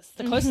Jesus,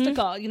 the closest to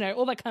God,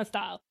 all that kind of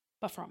style.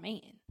 But for a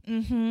man.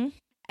 Mm-hmm.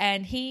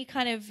 And he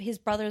his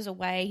brother is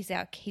away.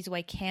 He's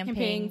away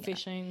camping,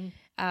 fishing.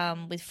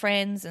 With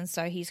friends, and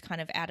so he's kind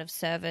of out of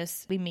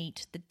service. We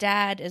meet the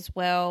dad as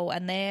well,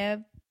 and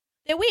they're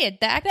weird.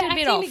 They're acting a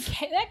bit off.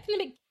 They're acting a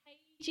bit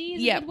cagey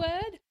is a good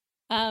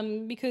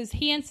word. Because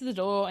he answers the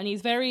door and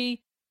he's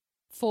very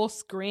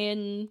forced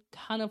grin,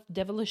 kind of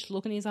devilish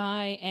look in his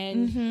eye,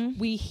 and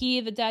we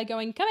hear the dad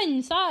going, "Come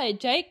inside,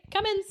 Jake,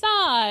 come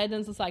inside," and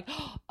it's just like,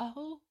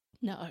 oh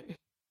no.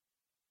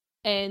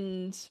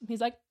 And he's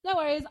like, "No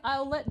worries,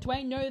 I'll let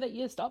Dwayne know that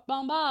you stopped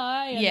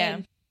by." And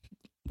then,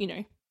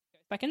 goes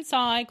back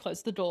inside,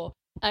 close the door.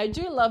 I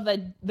do love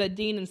that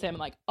Dean and Sam are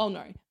like, "Oh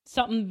no,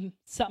 something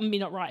be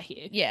not right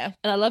here." Yeah.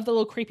 And I love the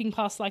little creeping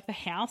past like the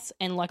house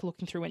and like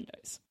looking through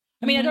windows.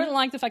 I mean, I don't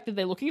like the fact that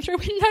they're looking through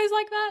windows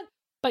like that,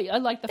 but I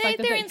like the fact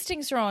that their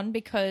instincts are on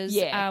because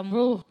there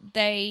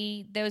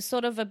was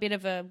sort of a bit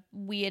of a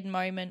weird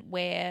moment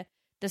where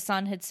the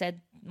son had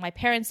said, "My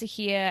parents are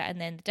here,"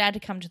 and then the dad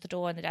had come to the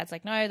door, and the dad's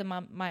like, "No, the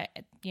mum,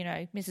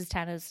 Mrs.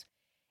 Tanner's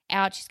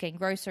out. She's getting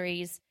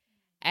groceries,"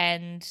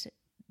 and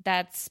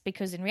that's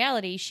because in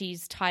reality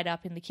she's tied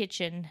up in the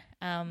kitchen,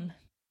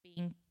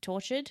 being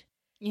tortured,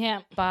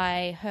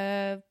 by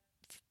her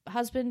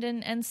husband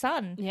and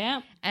son,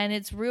 and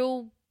it's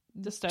real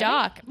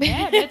dark.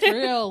 Yeah, it's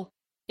real.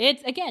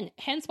 It's, again,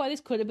 hence why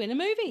this could have been a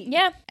movie.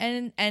 Yeah,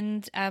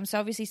 and so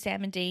obviously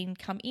Sam and Dean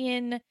come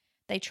in.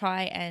 They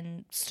try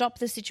and stop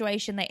the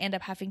situation. They end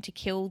up having to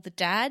kill the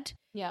dad.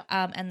 Yeah.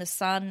 And the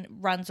son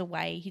runs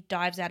away. He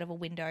dives out of a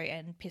window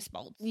and piss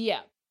bolts. Yeah.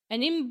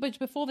 And but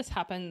before this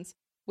happens,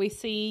 we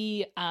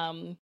see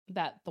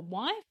that the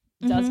wife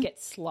does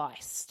get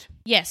sliced.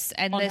 Yes,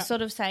 and they're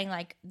sort of saying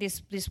like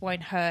this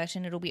won't hurt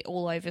and it'll be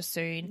all over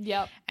soon.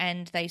 Yep.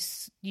 And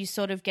you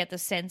sort of get the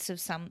sense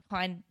of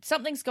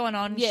something's going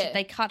on. Yeah.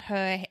 They cut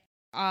her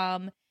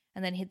arm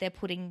and then they're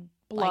putting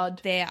blood,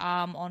 like, their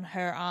arm on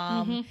her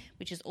arm,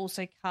 which is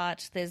also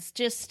cut. There's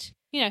just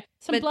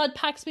some blood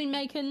packs been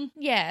making.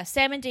 Yeah,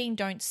 Sam and Dean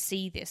don't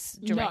see this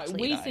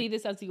directly. No, we see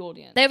this as the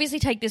audience. They obviously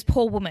take this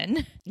poor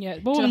woman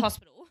to the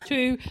hospital.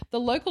 To the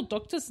local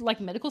doctor's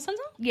medical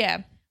centre?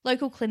 Yeah.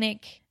 Local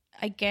clinic,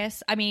 I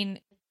guess. I mean,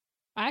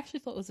 I actually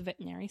thought it was a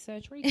veterinary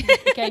surgery.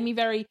 It gave me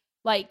very,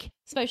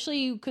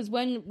 especially because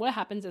what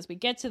happens is we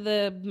get to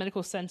the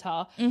medical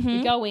centre,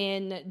 we go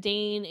in,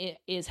 Dean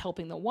is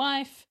helping the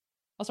wife.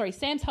 Oh, sorry,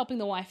 Sam's helping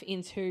the wife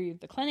into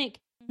the clinic,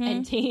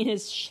 and Dean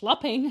is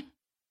schlupping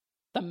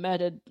the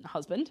murdered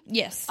husband.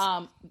 Yes.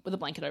 With a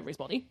blanket over his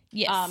body.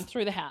 Yes.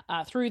 Through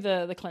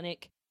the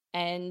clinic,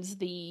 and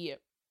the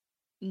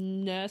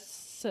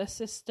nurse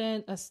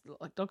assistant,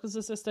 doctor's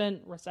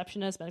assistant,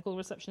 receptionist, medical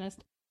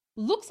receptionist,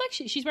 looks like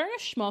she's wearing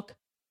a schmuck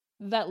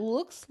that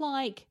looks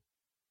like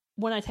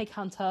when I take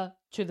Hunter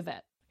to the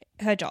vet.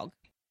 Her dog.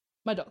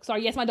 My dog.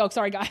 Sorry, yes, my dog.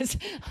 Sorry, guys.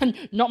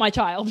 Not my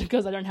child,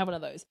 because I don't have one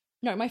of those.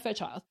 No, my fur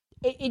child.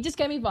 It just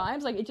gave me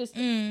vibes. Like, it just,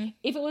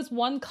 if it was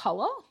one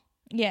colour.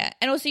 Yeah,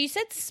 and also you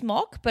said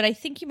smock, but I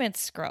think you meant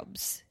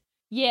scrubs.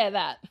 Yeah,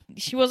 that.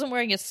 She wasn't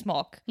wearing a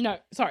smock. No,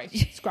 sorry,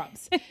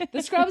 scrubs.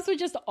 The scrubs were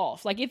just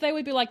off. Like, if they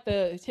would be like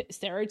the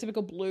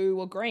stereotypical blue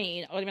or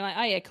green, I would be like,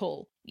 oh yeah,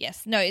 cool.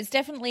 Yes. No, it's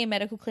definitely a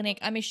medical clinic.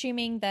 I'm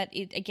assuming that,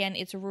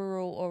 it's a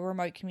rural or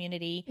remote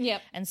community.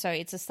 Yep. And so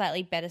it's a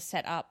slightly better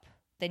setup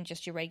than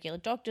just your regular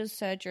doctor's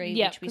surgery.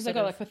 Yeah, because they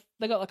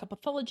got a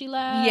pathology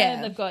lab.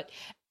 Yeah. They've got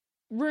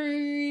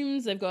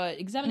rooms. They've got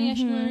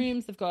examination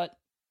rooms. They've got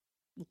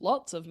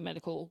lots of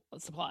medical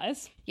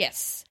supplies.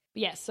 Yes.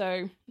 Yeah,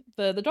 so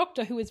the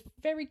doctor, who is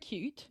very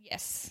cute.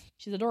 Yes.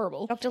 She's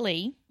adorable. Dr.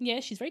 Lee.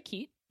 Yeah, she's very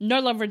cute. No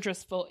love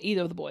interest for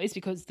either of the boys,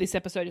 because this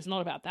episode is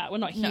not about that. We're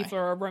not here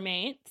for a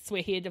romance.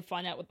 We're here to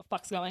find out what the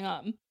fuck's going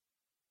on.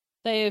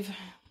 They've,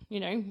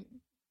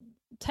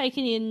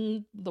 taken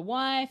in the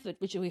wife,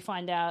 which we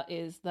find out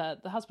is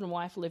that the husband and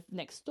wife live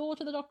next door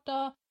to the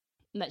doctor,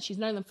 and that she's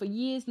known them for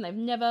years, and they've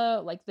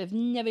never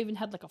even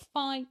had a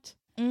fight.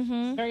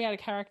 Mm-hmm. Very out of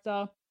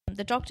character.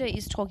 the doctor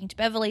is talking to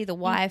Beverly, the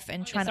wife,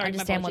 and trying to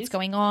understand what's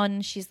going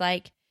on. She's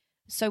like,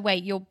 so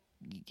wait, your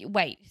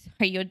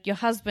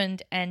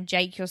husband and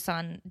Jake, your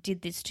son,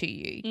 did this to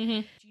you. Mm-hmm.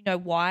 Do you know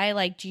why?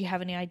 Like, do you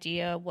have any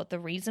idea what the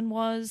reason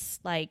was?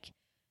 Like,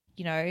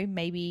 you know,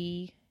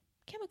 maybe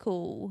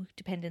chemical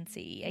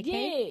dependency,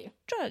 aka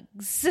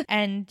drugs.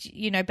 And,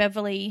 you know,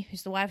 Beverly,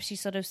 who's the wife, she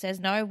sort of says,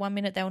 no, 1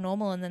 minute they were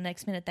normal and the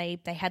next minute they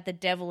had the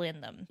devil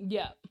in them.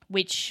 Yeah.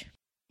 Which,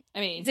 I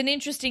mean, it's an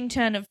interesting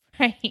turn of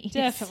phrase.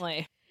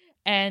 Definitely.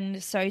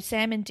 And so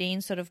Sam and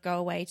Dean sort of go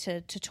away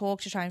to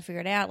talk, to try and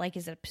figure it out. Like,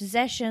 is it a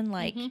possession?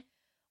 Like,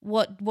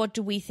 what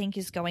do we think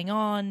is going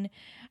on?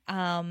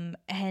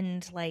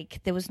 And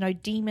like there was no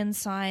demon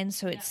sign,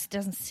 so it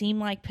doesn't seem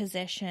like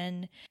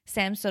possession.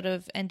 Sam sort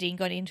of and Dean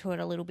got into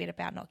it a little bit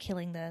about not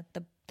killing the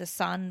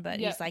son, but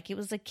he's like, it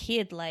was a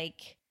kid,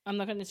 like I'm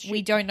not going to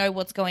we don't know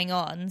what's going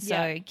on,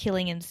 so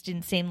killing him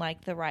didn't seem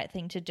like the right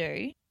thing to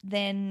do.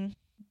 Then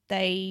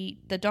the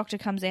doctor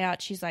comes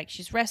out, she's like,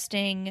 she's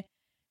resting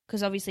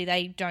because obviously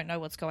they don't know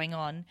what's going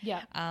on.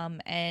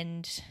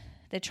 And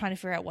they're trying to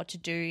figure out what to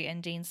do,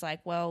 and Dean's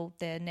like, well,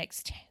 the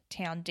next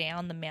town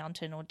down the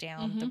mountain or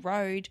down the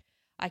road,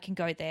 I can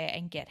go there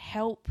and get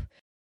help.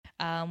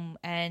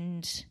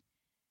 And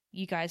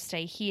you guys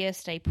stay here,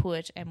 stay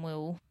put, and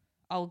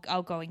I'll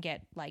go and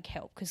get like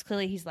help, because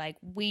clearly he's like,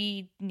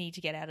 we need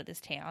to get out of this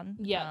town.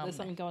 There's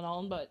something going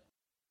on, but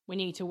we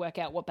need to work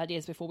out what that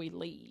is before we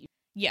leave.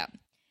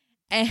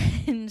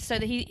 And so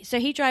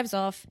he drives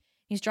off.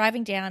 He's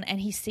driving down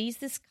and he sees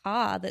this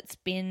car that's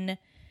been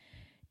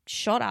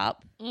shot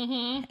up,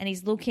 and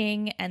he's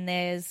looking, and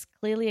there's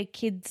clearly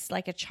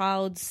a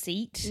child's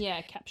seat,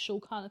 capsule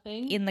kind of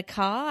thing in the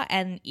car,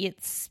 and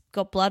it's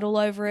got blood all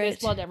over it. There's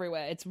blood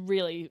everywhere. It's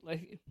really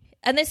like,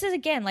 and this is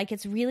again like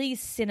it's really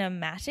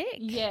cinematic.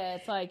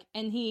 It's like,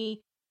 and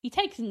he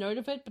takes note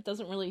of it, but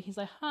doesn't really. He's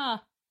like,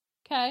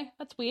 okay,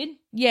 that's weird.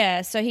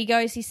 So he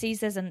goes, he sees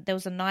there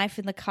was a knife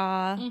in the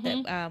car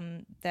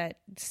that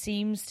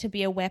seems to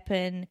be a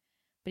weapon.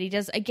 But he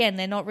does, again,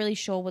 they're not really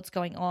sure what's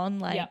going on.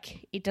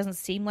 Like, it doesn't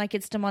seem like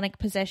it's demonic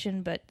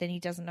possession, but then he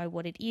doesn't know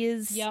what it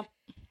is.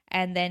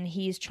 And then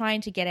he's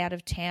trying to get out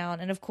of town.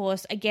 And, of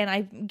course, again,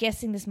 I'm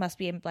guessing this must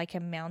be like a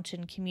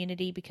mountain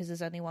community because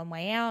there's only one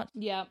way out.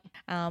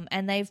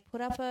 And they've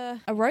put up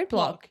a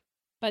roadblock.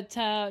 But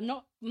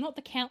not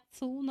the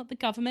council, not the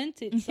government.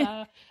 It's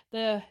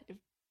the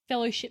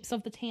fellowships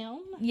of the town.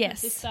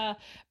 Just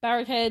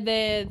barricade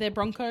their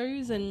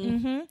Broncos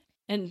and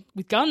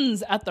with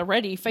guns at the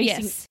ready,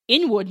 facing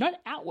inward, not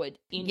outward.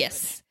 Inward.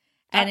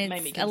 And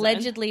it's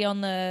allegedly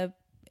on the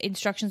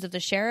instructions of the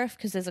sheriff,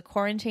 because there's a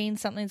quarantine,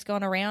 something's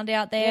gone around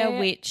out there,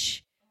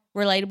 which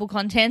relatable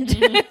content.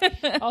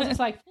 I was just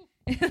like,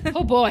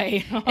 oh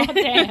boy, oh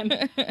damn.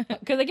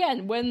 Because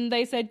again, when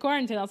they said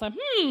quarantine, I was like,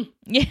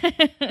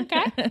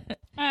 okay.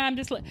 I'm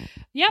just like,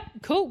 yep,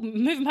 cool,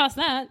 moving past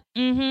that.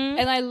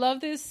 And I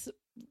love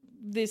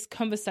this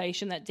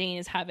conversation that Dean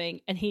is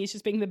having, and he's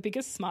just being the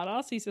biggest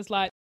smartass.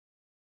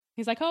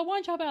 He's like, oh, why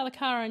don't you hop out of the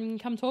car and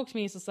come talk to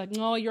me? He's just like,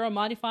 oh, you're a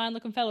mighty fine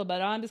looking fella,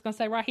 but I'm just going to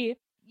stay right here.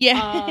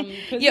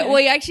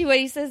 Well, actually what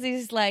he says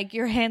is like,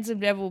 you're a handsome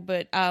devil,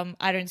 but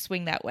I don't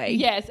swing that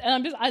way.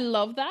 And I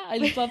love that. I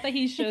just love that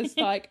he's just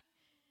like,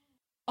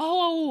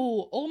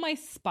 oh, all my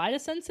spider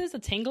senses are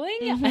tingling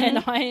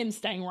and I am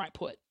staying right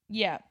put.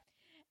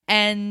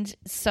 And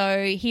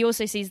so he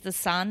also sees the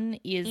son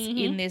is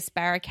in this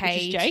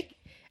barricade. Which is Jake.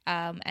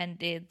 And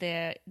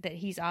that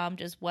he's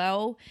armed as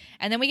well.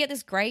 And then we get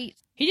this great...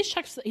 He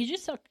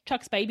just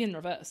chucks baby in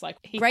reverse. Like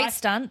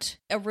stunt,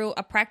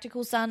 a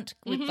practical stunt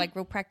with like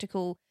real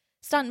practical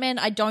stuntmen.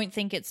 I don't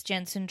think it's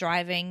Jensen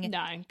driving.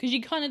 No, because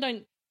you kind of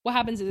don't... What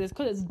happens is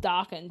because it's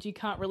darkened, you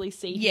can't really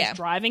see who's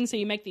driving, so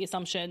you make the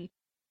assumption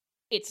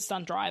it's a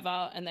stunt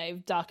driver and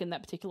they've darkened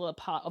that particular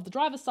part of the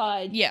driver's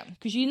side.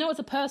 Because you know it's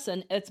a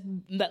person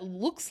that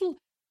looks...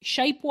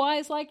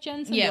 shape-wise like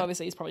Jensen, but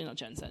obviously he's probably not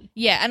Jensen.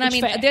 And I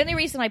mean, the only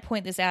reason I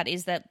point this out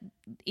is that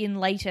in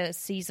later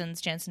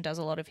seasons, Jensen does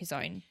a lot of his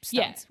own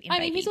stunts. I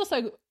mean, he's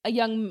also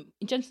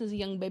Jensen's a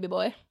young baby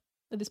boy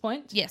at this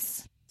point.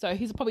 So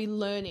he's probably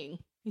learning.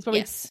 He's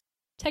probably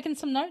taking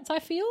some notes, I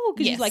feel,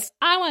 because he's like,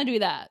 I want to do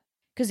that.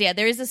 Because,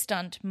 there is a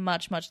stunt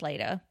much, much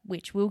later,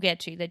 which we'll get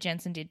to, that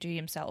Jensen did to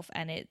himself,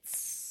 and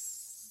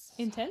it's...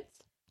 intense?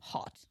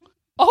 Hot.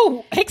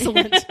 Oh,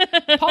 excellent.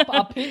 Pop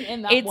up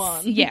in that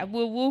one. Yeah,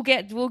 we'll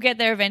get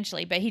there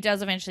eventually, but he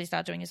does eventually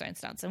start doing his own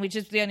stunts, and which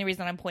is the only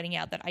reason I'm pointing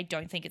out that I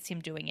don't think it's him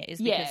doing it,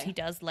 is because he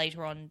does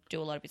later on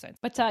do a lot of his own.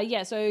 But so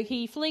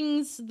he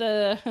flings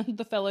the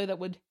fellow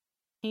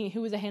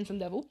who was a handsome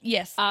devil.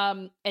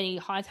 And he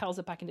hightails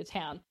it back into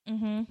town.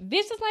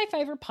 This is my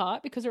favorite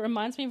part because it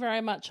reminds me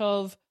very much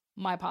of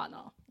My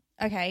Partner.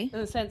 Okay. In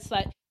the sense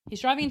that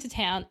he's driving into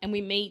town and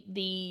we meet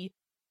the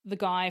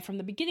guy from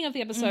the beginning of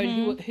the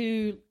episode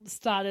who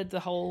started the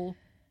whole,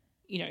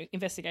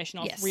 investigation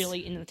off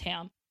really in the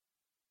town.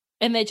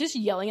 And they're just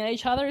yelling at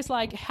each other. It's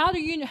like, how do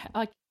you,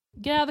 like,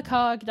 get out of the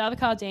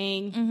car,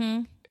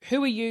 Dean.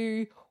 Who are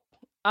you?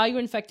 Are you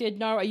infected?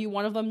 No. Are you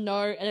one of them?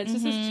 No. And it's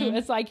just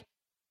it's like,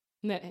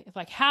 It's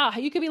like, how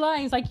you could be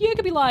lying? It's like, you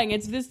could be lying.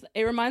 It's this.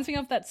 It reminds me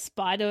of that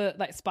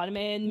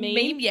Spider-Man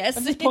meme. Yes,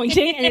 I'm just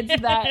pointing, and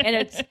it's that,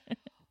 and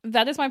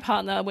that is my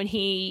partner when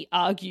he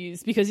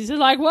argues, because he's just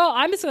like, well,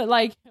 I'm just gonna,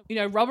 like,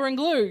 rubber and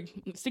glue,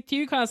 stick to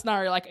you kind of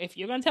scenario. Like, if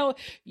you're gonna tell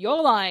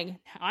you're lying,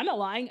 I'm not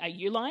lying. Are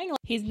you lying? Like,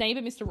 his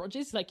neighbor, Mr.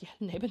 Rogers, is like, yeah,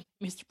 neighbor,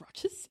 Mr.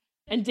 Rogers,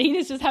 and Dean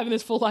is just having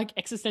this full like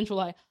existential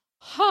like,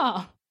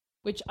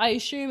 which I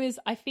assume is,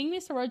 I think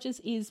Mr. Rogers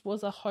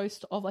was a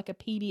host of like a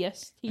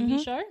PBS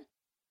TV show.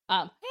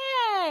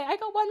 Hey, I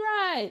got one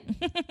right.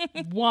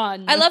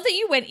 One. I love that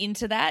you went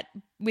into that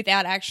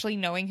without actually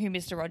knowing who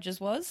Mr. Rogers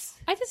was.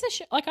 I just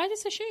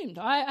assumed.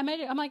 I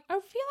made it. I'm like, I feel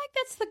like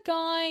that's the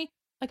guy,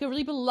 like a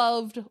really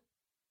beloved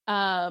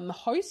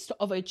host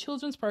of a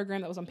children's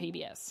program that was on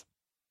PBS.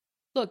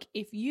 Look,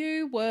 if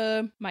you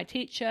were my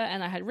teacher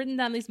and I had written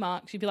down these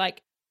marks, you'd be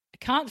like, I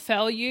can't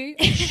fail you.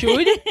 I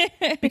should,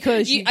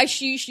 because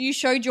you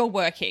showed you're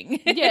working.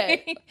 Yeah,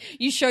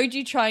 you showed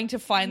you trying to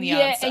find the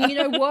answer. And you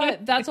know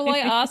what? That's all I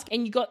ask.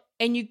 And you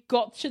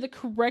got to the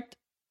correct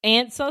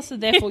answer, so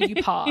therefore you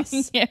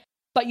pass. Yeah.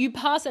 But you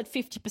pass at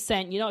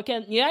 50%. You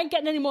ain't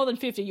getting any more than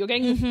 50. You're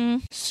getting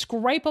the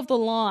scrape of the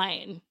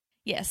line.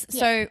 Yes. Yeah.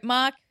 So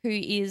Mark, who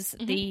is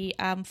the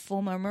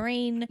former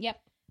Marine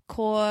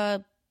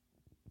Corps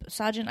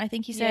sergeant, I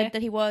think he said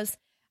that he was.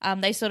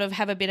 They sort of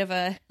have a bit of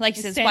a, like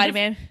you said,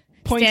 Spider-Man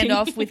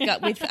standoff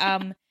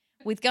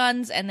with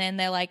guns, and then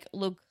they're like,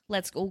 "Look,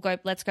 let's go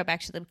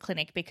back to the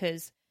clinic,"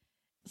 because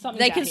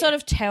they can sort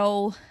of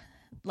tell.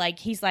 Like,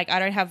 he's like, I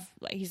don't have,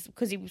 like,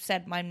 because he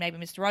said my neighbor,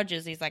 Mr.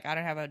 Rogers. He's like, I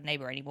don't have a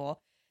neighbor anymore.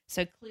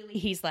 So clearly,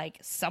 he's like,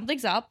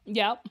 something's up.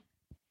 Yep.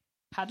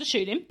 Had to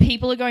shoot him.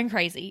 People are going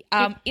crazy.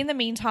 In the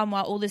meantime,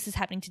 while all this is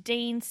happening to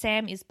Dean,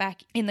 Sam is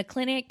back in the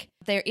clinic.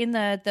 They're in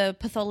the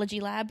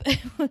pathology lab.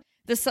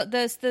 This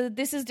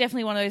is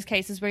definitely one of those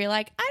cases where you're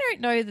like, I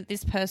don't know that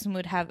this person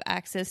would have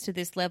access to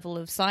this level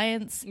of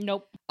science.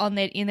 Nope. In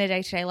their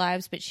day-to-day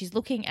lives, but she's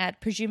looking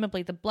at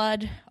presumably the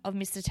blood of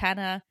Mr.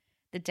 Tanner,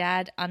 the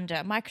dad, under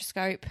a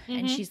microscope,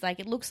 and she's like,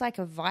 it looks like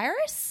a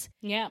virus.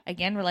 Yeah.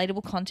 Again,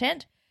 relatable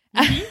content.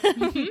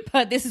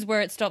 But this is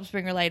where it stops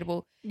being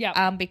relatable.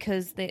 Yeah.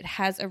 Because it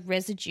has a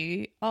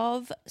residue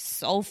of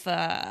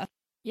sulfur.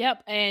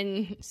 Yep.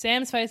 And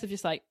Sam's face of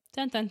just like,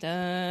 dun, dun,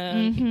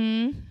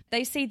 dun.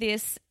 They see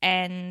this,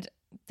 and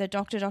the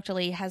Dr.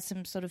 Lee has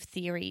some sort of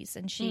theories,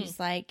 and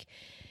she's like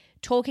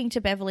talking to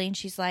Beverly, and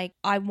she's like,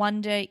 I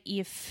wonder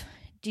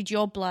did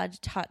your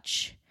blood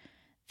touch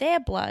their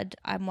blood?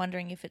 I'm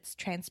wondering if it's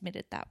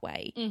transmitted that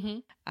way,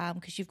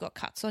 because you've got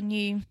cuts on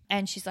you.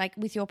 And she's like,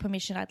 with your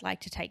permission, I'd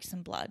like to take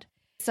some blood.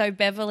 So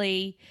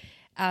Beverly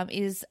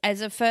is,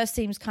 as at first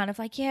seems kind of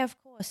like, yeah, of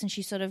course. And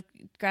she sort of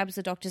grabs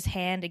the doctor's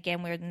hand.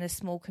 Again, we're in this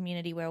small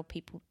community where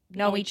people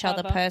know each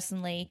other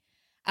personally.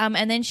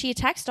 And then she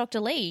attacks Dr.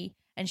 Lee,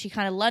 and she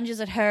kind of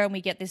lunges at her, and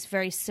we get this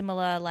very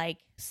similar, like,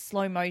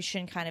 slow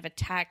motion kind of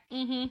attack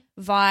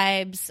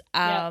vibes.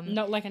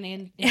 Not like an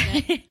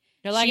instant.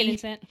 Not like an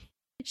instant.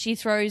 She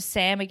throws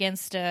Sam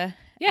against a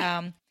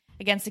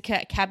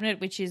cabinet,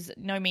 which is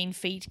no mean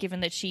feat, given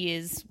that she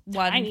is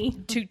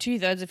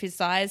two-thirds of his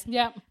size.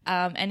 Yeah.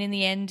 And in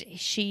the end,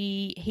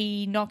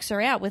 he knocks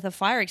her out with a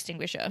fire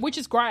extinguisher, which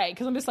is great,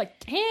 because I'm just like,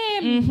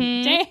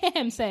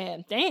 damn,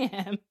 Sam,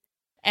 damn.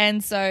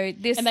 And so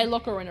they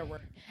lock her in a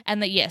room.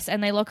 And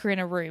they lock her in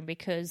a room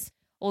because,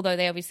 although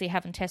they obviously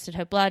haven't tested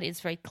her blood,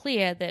 it's very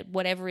clear that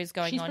whatever is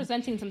going on, she's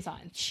presenting some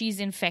signs. She's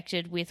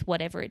infected with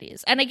whatever it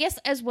is. And I guess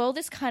as well,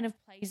 this kind of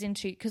plays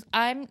into, because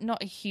I'm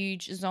not a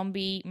huge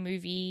zombie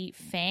movie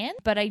fan,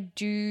 but I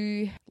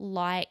do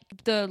like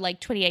the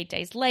 28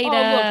 Days Later.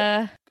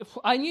 Oh,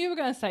 look, I knew you were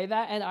going to say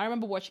that, and I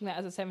remember watching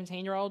that as a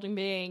 17-year-old and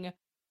being,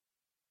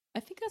 I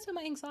think that's when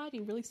my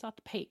anxiety really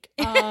started to peak.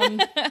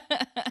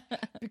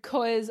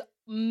 Because,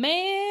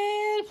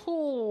 man,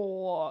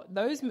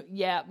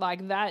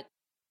 like that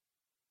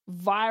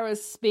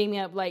virus being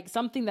like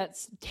something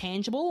that's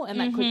tangible and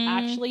that could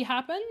actually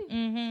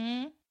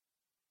happen,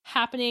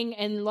 happening,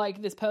 and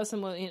like this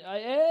person was,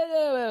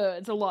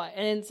 it's a lot,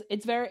 and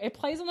it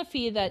plays on the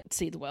fear that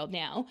see the world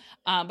now.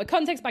 But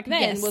context back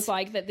then was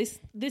like that this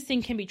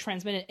thing can be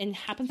transmitted and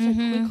happens so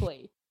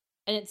quickly,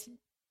 and it's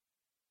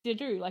to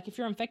do like if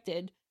you're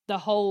infected, the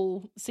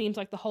whole thing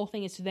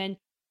is to then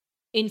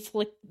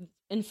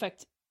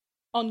infect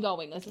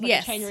ongoing. It's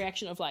like a chain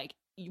reaction of like,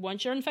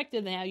 once you're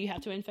infected, now you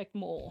have to infect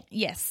more.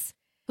 Yes.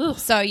 Ugh.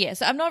 So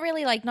I'm not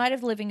really like Night of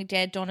the Living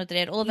Dead, Dawn of the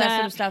Dead, all of that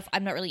sort of stuff.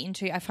 I'm not really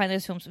into. I find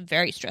those films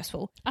very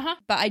stressful. But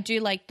I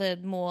do like the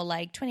more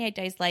like 28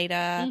 Days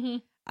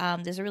Later.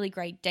 There's a really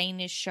great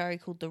Danish show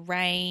called The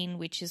Rain,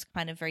 which is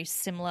kind of very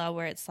similar,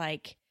 where it's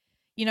like,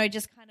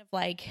 just kind of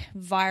like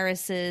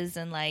viruses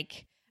and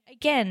like,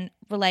 again,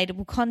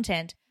 relatable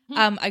content.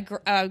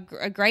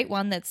 A great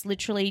one that's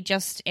literally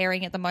just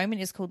airing at the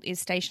moment is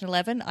Station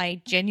 11.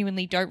 I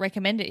genuinely don't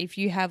recommend it if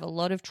you have a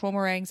lot of trauma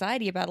or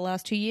anxiety about the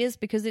last 2 years,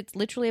 because it's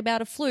literally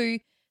about a flu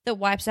that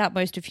wipes out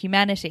most of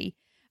humanity.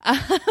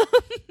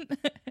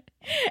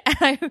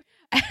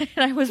 And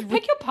I was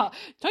beg your pardon.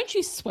 Don't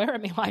you swear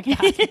at me like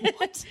that.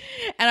 What?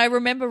 And I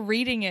remember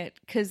reading it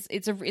because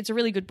it's a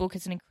really good book.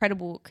 It's an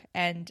incredible book.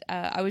 And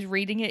I was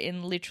reading it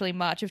in literally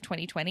March of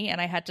 2020 and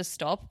I had to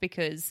stop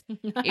because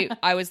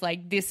I was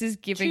like, this is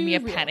giving me a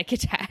panic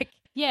attack.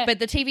 Yeah. But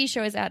the TV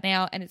show is out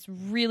now and it's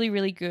really,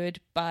 really good.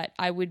 But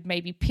I would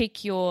maybe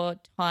pick your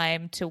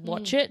time to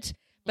watch it.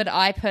 But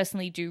I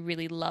personally do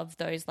really love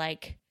those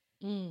like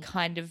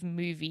kind of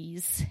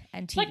movies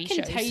and TV like shows.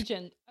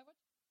 Contagion. I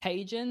watched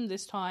Contagion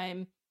this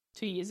time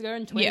 2 years ago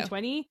in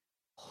 2020. Yeah.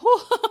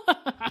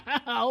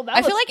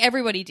 I feel like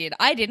everybody did.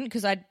 I didn't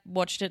because I'd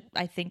watched it,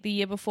 I think, the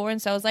year before.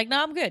 And so I was like,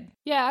 no, I'm good.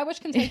 Yeah, I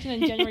watched Contagion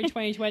in January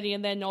 2020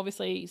 and then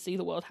obviously See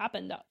the World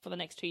happened for the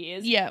next 2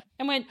 years. Yeah.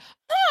 And went,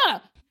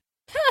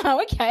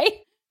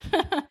 okay.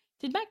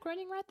 Did Matt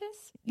Groening write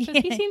this?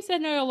 Because he seems to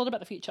know a lot about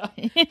the future.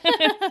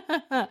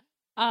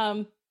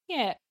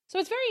 Yeah. So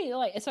it's very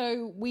like,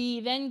 so we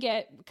then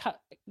get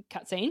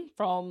cutscene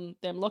from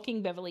them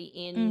locking Beverly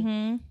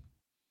in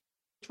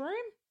room.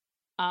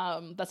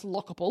 That's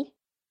lockable.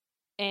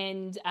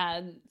 And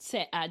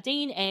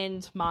Dean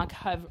and Mark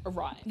have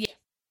arrived. Yeah.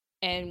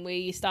 And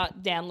we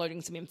start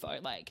downloading some info.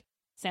 Like,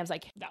 Sam's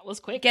like, that was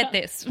quick. Get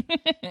this.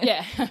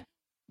 Yeah.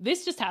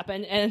 This just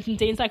happened. And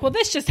Dean's like, well,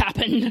 this just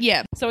happened.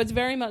 Yeah. So it's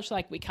very much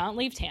like we can't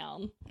leave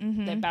town.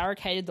 They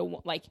barricaded the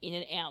like in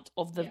and out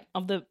of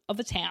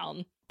the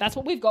town. That's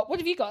what we've got. What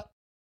have you got?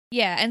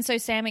 Yeah, and so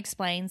Sam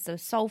explains the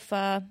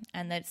sulfur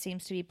and that it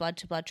seems to be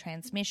blood-to-blood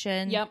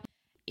transmission. Yep.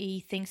 He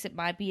thinks it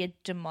might be a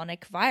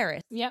demonic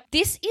virus. Yep.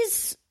 This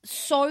is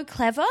so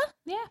clever.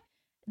 Yeah.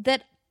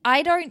 That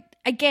I don't,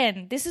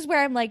 again, this is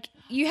where I'm like,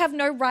 you have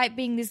no right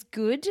being this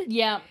good.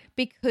 Yeah.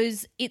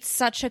 Because it's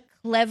such a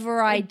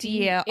clever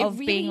idea of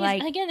really being like,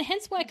 and again,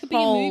 hence why it could be a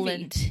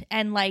movie.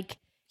 And like,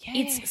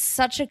 it's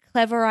such a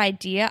clever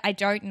idea. I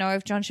don't know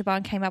if John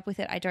Shaban came up with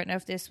it. I don't know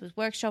if this was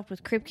workshopped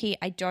with Kripke.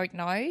 I don't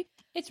know.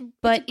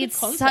 It's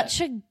such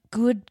a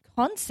good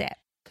concept.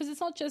 Because it's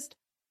not just,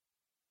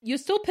 you're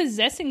still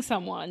possessing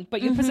someone,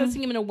 but you're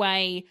possessing him in a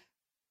way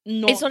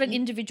it's not an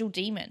individual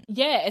demon.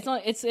 Yeah, it's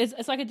not.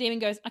 It's like a demon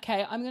goes,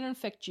 okay, I'm going to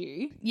infect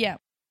you. Yeah.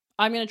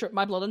 I'm going to drip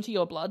my blood into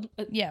your blood.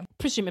 Yeah.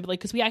 Presumably,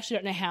 because we actually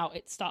don't know how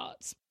it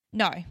starts.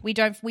 No, we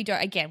don't.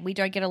 Again, we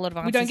don't get a lot of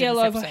answers. We don't get a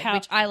lot of how,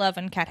 which I love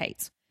and Kat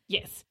hates.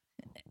 Yes.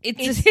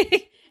 It's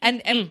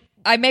and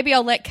maybe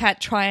I'll let Kat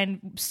try and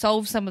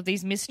solve some of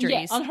these mysteries.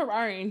 Yeah, on her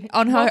own.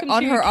 On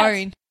her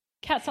own.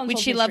 Kat's which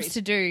she loves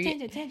to do,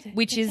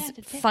 which is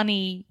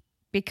funny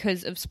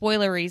because of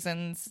spoiler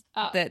reasons.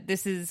 That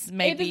this is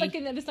maybe it's not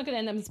going to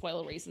end up in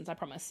spoiler reasons. I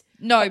promise.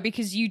 No,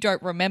 because you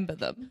don't remember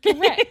them.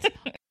 Correct.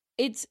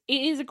 It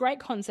is a great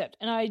concept,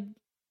 and I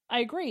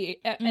agree.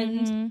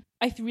 And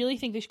I really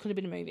think this could have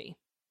been a movie.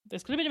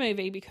 This could have been a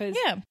movie because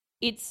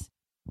it's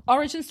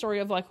origin story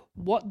of like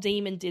what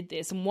demon did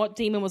this and what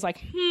demon was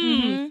like,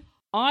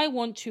 I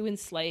want to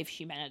enslave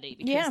humanity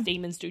because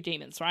demons do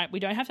demons, right? We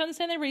don't have to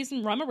understand their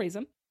reason, rhyme or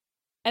reason.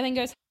 And then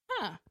goes,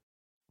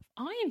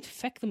 I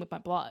infect them with my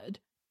blood.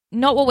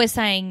 Not what we're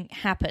saying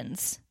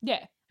happens.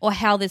 Yeah. Or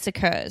how this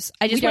occurs.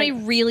 I just want to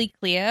be really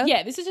clear.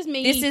 Yeah, this is just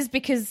me. This is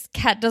because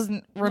Kat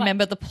doesn't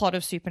remember the plot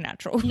of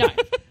Supernatural. No.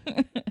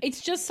 It's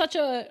just such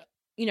a,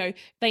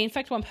 they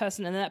infect one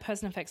person and then that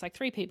person infects like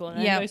 3 people and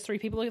then those 3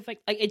 people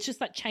infect, like, it's just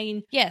that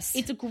chain. Yes.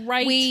 It's a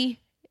great. We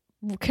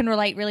can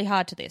relate really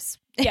hard to this.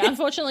 Yeah,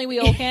 unfortunately we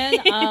all can.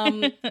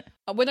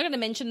 We're not going to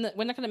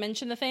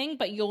mention the thing,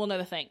 but you'll know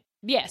the thing.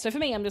 Yeah, so for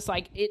me, I'm just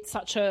like, it's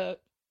such a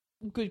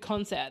good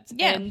concept.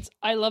 Yeah. And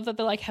I love that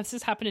they're like, has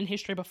this happened in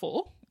history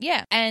before?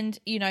 Yeah. And,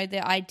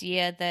 the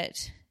idea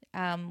that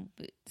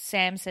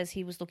Sam says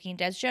he was looking in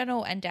Dad's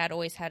journal and Dad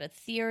always had a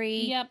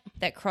theory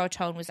that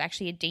Croatoan was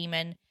actually a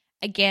demon.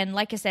 Again,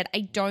 like I said,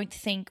 I don't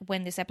think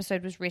when this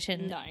episode was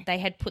written, they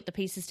had put the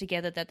pieces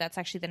together that that's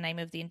actually the name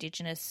of the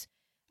indigenous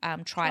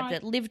tribe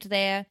that lived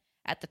there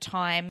at the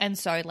time. And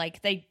so,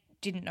 like, they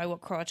didn't know what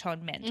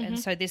Croatoan meant. And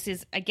so this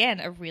is, again,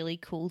 a really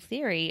cool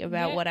theory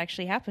about what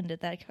actually happened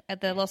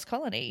at the Lost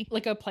Colony.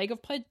 Like a plague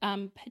of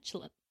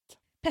petulant.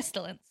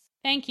 Pestilence.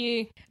 Thank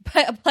you.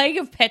 A plague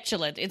of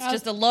petulant. It's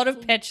just a lot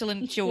of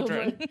petulant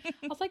children.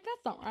 I was like,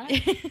 that's not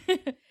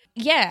right.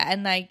 Yeah,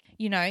 and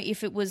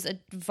if it was a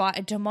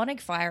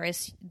demonic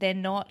virus, they're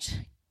not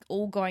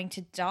all going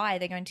to die.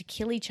 They're going to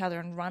kill each other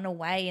and run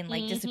away and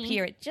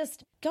disappear. It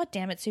just, God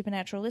damn it,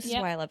 Supernatural. This is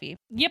why I love you.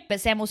 Yep.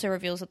 But Sam also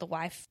reveals that the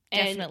wife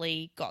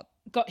definitely got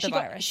the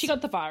virus. She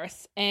got the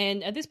virus.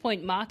 And at this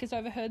point, Mark has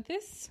overheard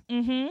this.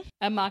 Mm-hmm.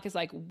 And Mark is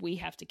like, we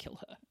have to kill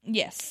her.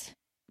 Yes.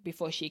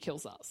 Before she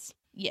kills us.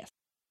 Yes.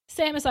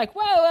 Sam is like,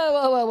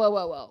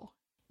 whoa.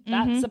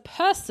 That's a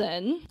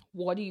person.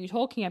 What are you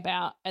talking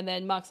about? And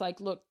then Mark's like,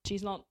 look,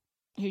 she's not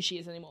who she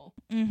is anymore.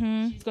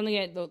 Mm-hmm. She's going to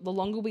get, the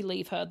longer we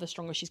leave her, the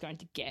stronger she's going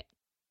to get.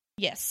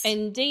 Yes.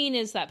 And Dean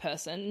is that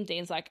person.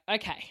 Dean's like,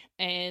 okay.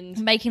 And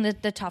making the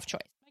tough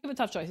choice. Making the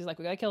tough choice. He's like,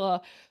 we got to kill her.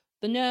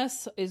 The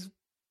nurse is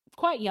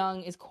quite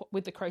young, is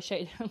with the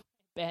crocheted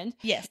band.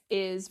 Yes.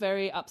 Is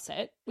very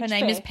upset. Her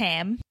name is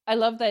Pam. I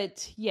love that,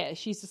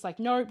 she's just like,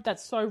 no,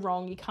 that's so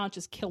wrong. You can't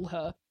just kill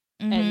her.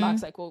 And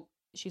Mark's like, well,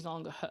 she's no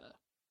longer her.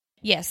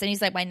 Yes, and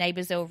he's like, my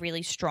neighbours are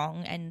really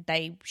strong and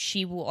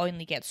she will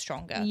only get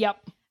stronger. Yep.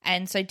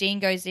 And so Dean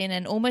goes in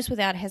and almost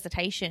without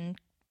hesitation.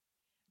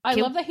 I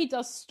love that he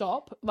does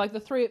stop. Like the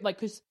three, like,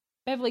 because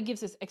Beverly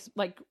gives this,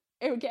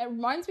 it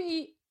reminds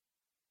me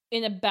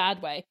in a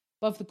bad way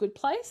of The Good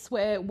Place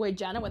where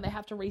Janet, when they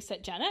have to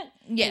reset Janet.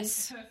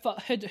 Yes.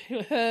 Her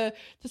to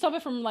stop her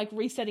from like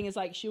resetting is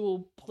like she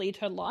will plead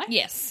her life.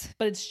 Yes.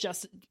 But it's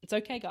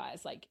okay,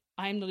 guys. Like,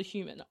 I am not a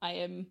human. I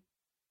am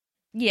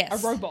a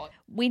robot.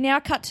 We now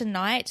cut to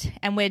night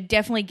and we're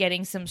definitely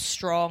getting some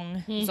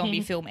strong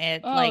zombie film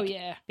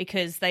air.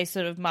 Because they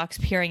sort of, Mark's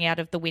peering out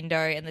of the window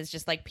and there's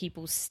just like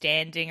people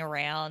standing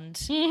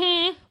around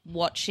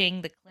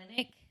watching the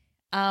clinic.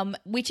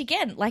 Which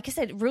again, like I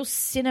said, real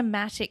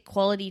cinematic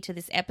quality to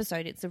this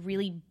episode. It's a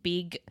really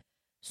big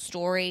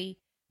story,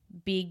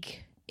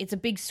 it's a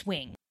big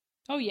swing.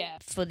 Oh, yeah.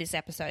 For this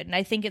episode. And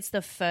I think it's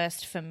the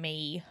first for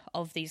me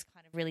of these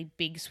kind of really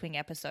big swing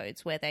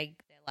episodes where they're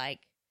like,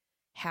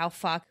 how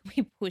far can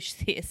we push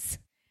this?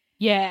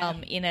 Yeah.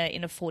 In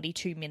a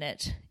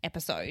 42-minute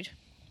episode.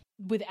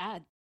 With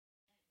ads.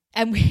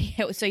 And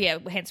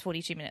hence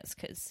 42 minutes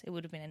because it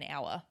would have been an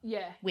hour.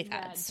 Yeah. With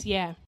ads.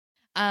 Yeah.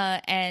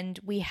 And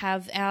we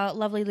have our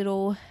lovely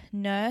little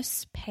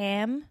nurse,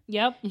 Pam.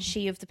 Yep.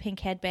 She of the pink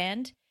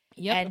headband.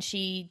 Yep. And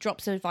she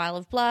drops a vial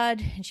of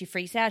blood and she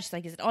freaks out. She's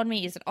like, is it on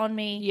me? Is it on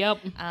me? Yep.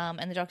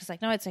 And the doctor's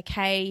like, no, it's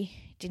okay.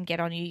 Didn't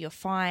get on you. You're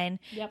fine.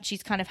 Yep.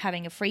 She's kind of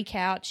having a freak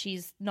out.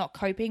 She's not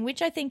coping,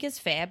 which I think is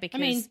fair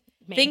because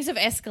things have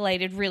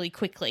escalated really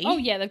quickly. Oh,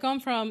 yeah. They've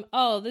gone from,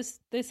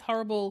 this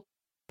horrible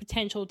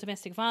potential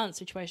domestic violence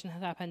situation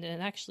has happened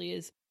and it actually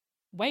is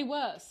way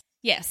worse.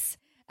 Yes.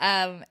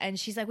 And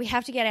she's like, we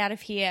have to get out of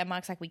here. And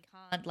Mark's like, we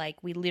can't.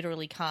 Like, we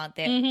literally can't.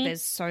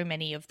 There's so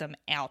many of them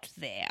out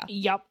there.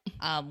 Yep.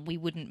 We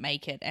wouldn't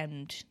make it.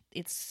 And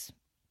it's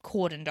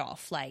cordoned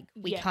off. Like,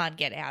 we can't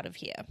get out of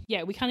here.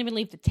 Yeah, we can't even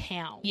leave the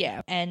town.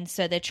 Yeah. And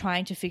so they're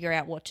trying to figure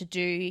out what to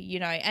do,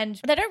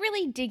 and they don't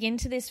really dig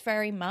into this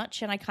very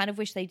much. And I kind of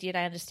wish they did.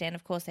 I understand,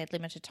 of course, they had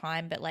limited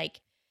time. But,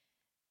 like,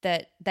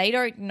 that they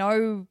don't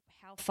know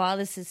how far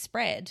this has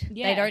spread.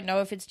 Yeah. They don't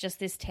know if it's just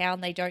this town.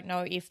 They don't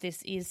know if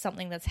this is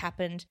something that's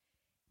happened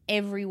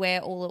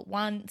everywhere all at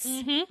once.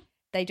 Mm-hmm.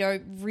 They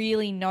don't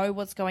really know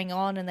what's going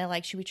on and they're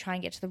like, should we try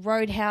and get to the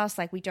roadhouse?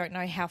 Like, we don't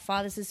know how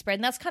far this has spread.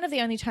 And that's kind of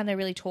the only time they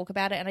really talk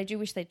about it. And I do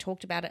wish they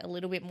talked about it a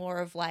little bit more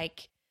of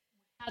like,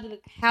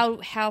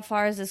 how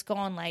far has this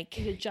gone? Like,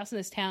 is it just in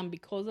this town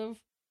because of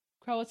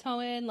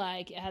Croatoan?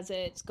 Like, has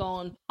it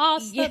gone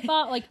past that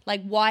part?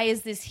 Like, why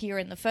is this here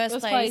in the first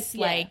place?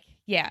 Like,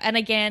 yeah. And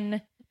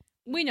again,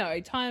 we know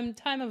time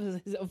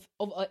of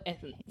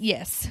essence.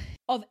 Yes.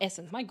 Of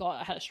essence. My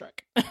God, I had a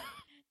stroke.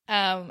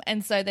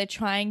 And so they're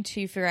trying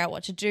to figure out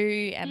what to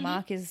do. And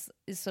Mark is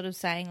sort of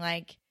saying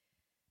like,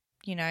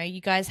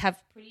 you guys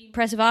have pretty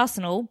impressive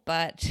arsenal,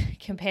 but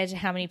compared to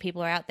how many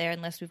people are out there,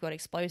 unless we've got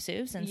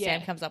explosives. And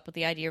Sam comes up with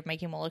the idea of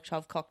making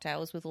Molotov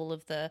cocktails with all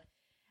of the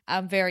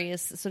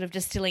various sort of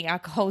distilling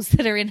alcohols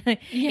that are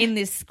in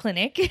this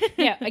clinic.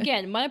 Yeah.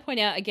 Again, might I point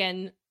out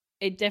again,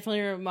 it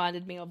definitely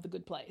reminded me of The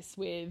Good Place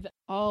with,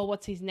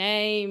 what's his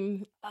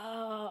name?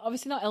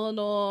 Obviously not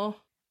Eleanor.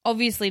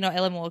 Obviously not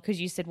Eleanor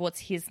because you said what's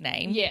his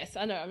name. Yes,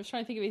 I know. I'm just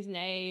trying to think of his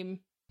name.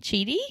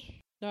 Chidi?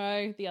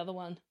 No, the other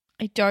one.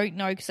 I don't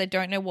know because I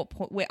don't know what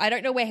point. I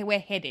don't know where we're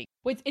heading.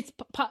 Well, it's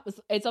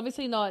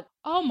obviously not.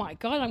 Oh my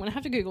God, I'm going to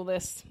have to Google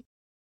this.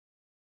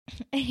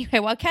 Anyway,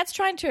 while Kat's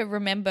trying to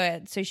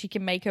remember so she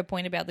can make her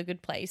point about The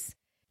Good Place.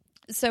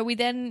 So we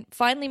then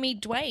finally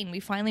meet Dwayne. We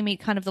finally meet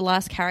kind of the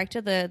last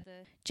character, the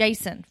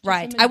Jason.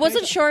 Right. I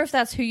wasn't sure if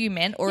that's who you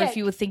meant or if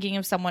you were thinking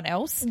of someone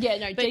else. Yeah,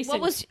 no, but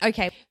Jason.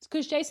 Okay. It's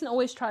because Jason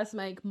always tries to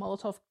make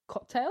Molotov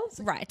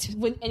cocktails. Right.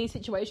 With any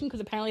situation, because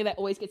apparently that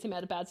always gets him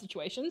out of bad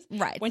situations.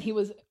 Right. When he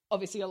was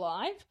obviously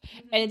alive.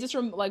 And it just,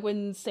 like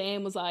when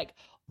Sam was like,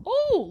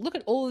 oh, look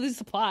at all of these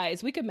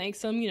supplies. We could make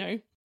some,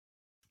 we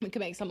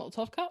could make some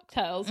Molotov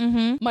cocktails.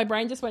 Mm-hmm. My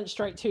brain just went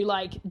straight to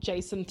like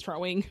Jason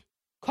throwing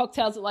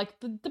cocktails at like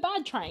the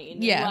bad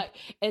train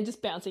and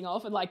just bouncing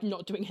off and like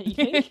not doing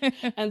anything.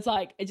 And it's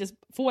like it just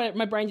for whatever,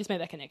 my brain just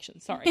made that connection.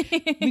 Sorry.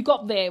 We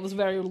got there. It was a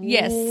very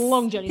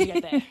long journey to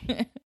get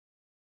there.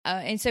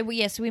 And so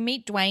we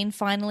meet Dwayne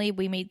finally.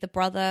 We meet the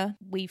brother.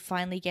 We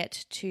finally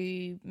get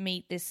to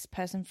meet this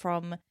person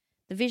from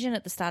the Vision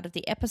at the start of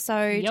the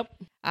episode.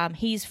 Yep.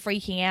 He's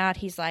freaking out.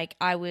 He's like,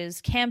 I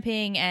was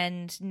camping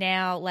and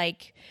now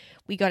like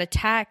we got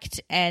attacked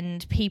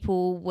and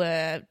people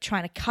were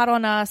trying to cut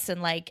on us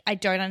and like I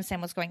don't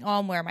understand what's going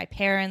on. Where are my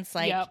parents?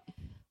 Like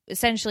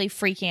essentially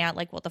freaking out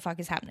like what the fuck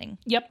is happening.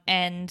 Yep.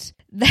 And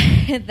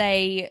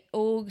they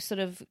all sort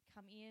of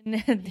come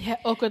in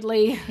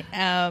awkwardly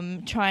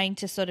trying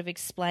to sort of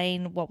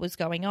explain what was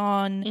going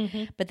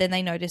on, but then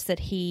they noticed that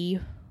he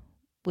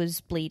was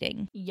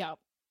bleeding. Yep.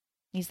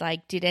 He's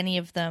like, did any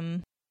of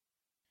them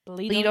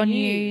bleed on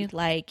you?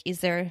 Like,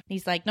 is there...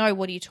 He's like, no,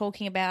 what are you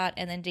talking about?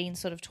 And then Dean's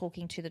sort of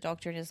talking to the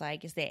doctor and is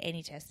like, is there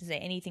any test? Is there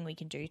anything we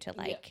can do to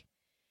like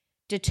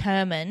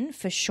determine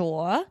for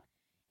sure?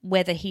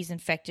 whether he's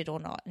infected or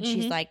not. And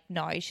she's like,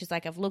 no. She's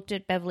like, I've looked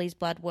at Beverly's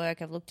blood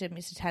work. I've looked at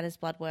Mr. Tanner's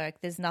blood work.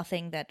 There's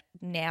nothing that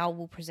now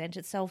will present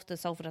itself. The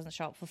sulfur doesn't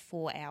show up for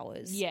 4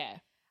 hours. Yeah.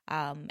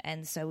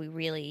 And so we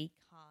really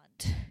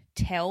can't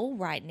tell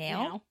right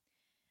now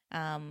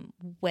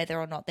whether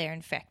or not they're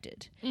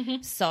infected.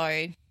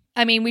 So,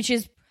 I mean, which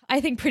is, I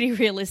think, pretty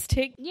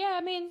realistic. Yeah,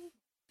 I mean,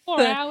 4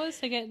 hours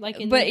to get like.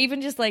 But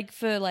even just like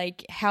for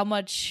like how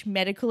much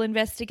medical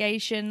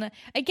investigation,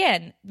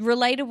 again,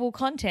 relatable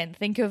content.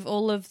 Think of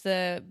all of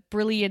the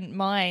brilliant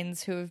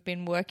minds who have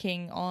been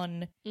working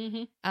on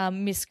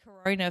Miss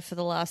Corona for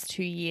the last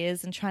 2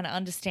 years and trying to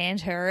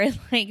understand her and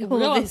like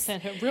all of this.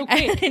 Understand her real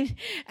quick.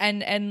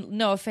 And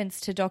no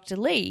offense to Dr.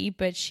 Lee,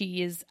 but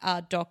she is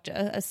a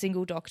doctor, a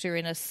single doctor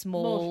in a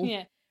small,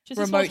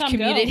 remote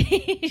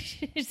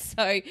community.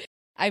 So.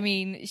 I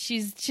mean,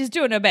 she's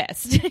doing her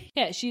best.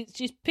 Yeah,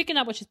 she's picking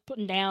up what she's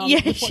putting down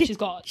with what she's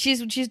got.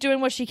 She's doing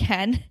what she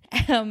can.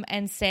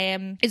 And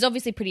Sam is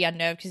obviously pretty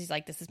unnerved because he's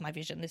like, this is my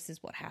vision. This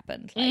is what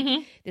happened.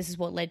 Like, this is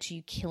what led to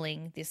you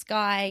killing this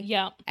guy.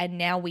 Yeah. And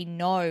now we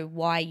know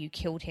why you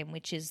killed him,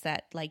 which is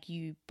that, like,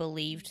 you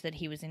believed that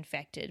he was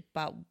infected.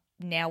 But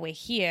now we're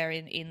here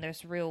in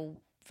this real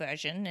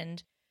version,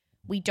 and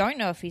we don't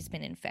know if he's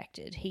been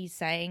infected. He's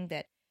saying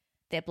that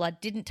their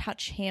blood didn't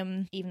touch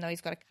him, even though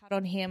he's got a cut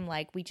on him.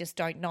 Like, we just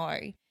don't know.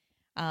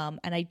 And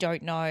I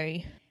don't know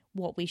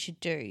what we should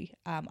do.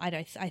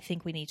 I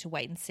think we need to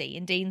wait and see.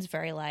 And Dean's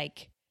very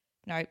like,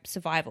 no,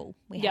 survival.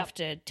 We have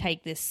to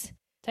take this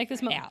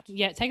out.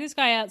 Yeah, take this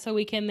guy out so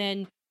we can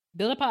then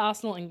build up our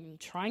arsenal and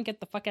try and get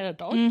the fuck out of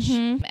Dodge.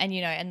 And,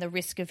 and the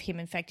risk of him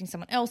infecting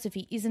someone else if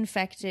he is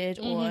infected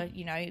or,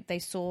 they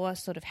saw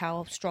sort of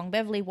how strong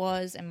Beverly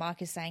was and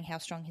Mark is saying how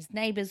strong his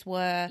neighbors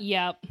were.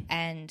 Yep.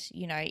 And,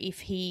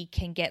 if he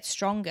can get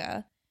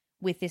stronger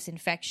with this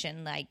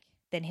infection, like,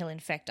 then he'll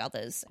infect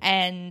others.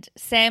 And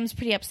Sam's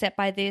pretty upset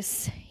by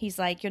this. He's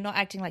like, you're not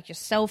acting like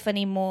yourself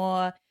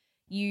anymore.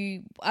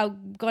 You are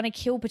going to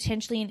kill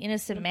potentially an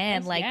innocent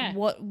man. Like,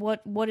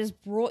 what has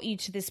brought you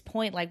to this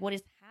point? Like, what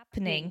is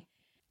happening?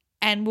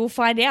 And we'll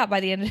find out by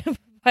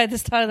the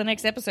start of the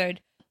next episode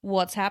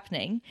what's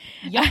happening.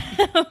 Yeah.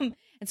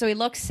 And so he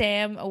locks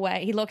Sam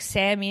away. He locks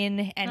Sam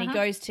in and he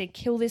goes to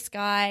kill this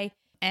guy.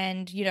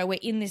 And, we're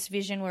in this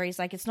vision where he's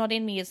like, it's not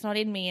in me, it's not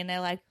in me. And they're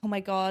like, oh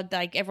my God,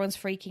 like everyone's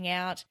freaking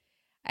out.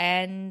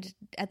 And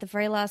at the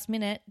very last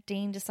minute,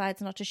 Dean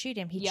decides not to shoot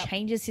him. He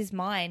changes his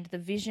mind. The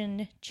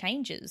vision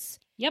changes.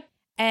 Yep.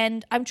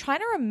 And I'm trying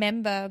to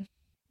remember,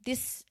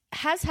 this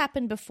has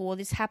happened before.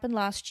 This happened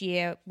last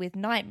year with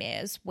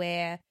Nightmares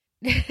where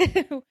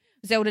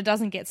Zelda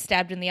doesn't get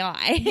stabbed in the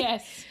eye.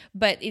 Yes.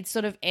 But it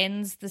sort of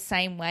ends the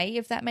same way,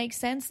 if that makes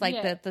sense.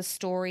 Like the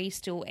story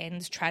still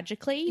ends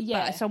tragically.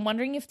 Yeah. So I'm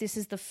wondering if this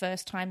is the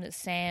first time that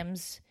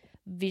Sam's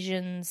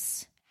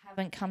visions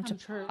haven't come to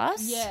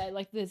pass. Yeah,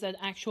 like there's an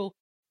actual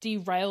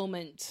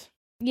derailment.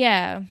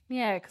 Yeah.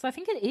 Yeah, because I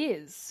think it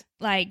is.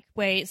 Like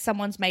where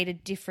someone's made a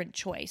different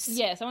choice.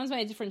 Yeah, someone's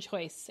made a different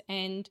choice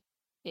and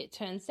it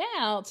turns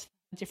out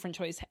a different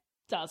choice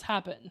does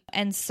happen.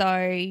 And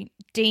so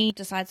Dean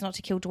decides not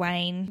to kill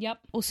Dwayne. Yep.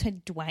 Also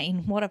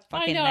Dwayne, what a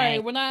fucking name. I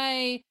know,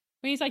 when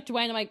he's like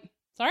Dwayne, I'm like,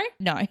 sorry?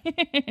 No.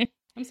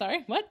 I'm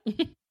sorry, what?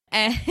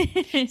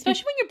 Especially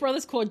when your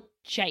brother's called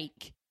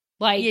Jake.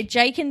 Like, yeah,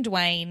 Jake and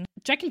Dwayne.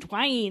 Jake and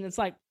Dwayne, it's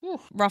like,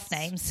 oof, rough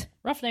names.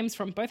 Rough names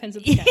from both ends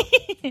of the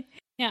scale.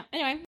 Yeah,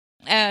 anyway.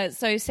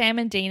 So Sam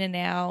and Dean are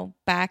now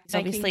back.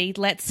 Obviously,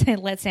 let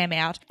Sam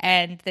out,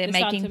 and they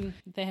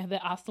have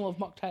their arsenal of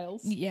mocktails.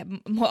 Yeah,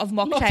 of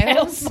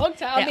mocktails.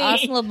 Mocktail. Their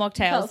arsenal of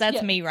mocktails.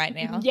 That's me right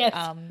now. Yes.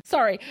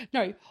 Sorry,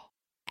 no.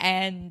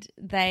 And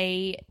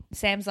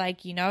Sam's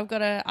like, I've got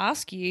to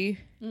ask you,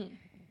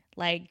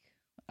 like,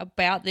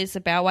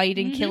 about why you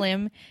didn't kill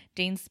him.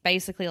 Dean's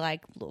basically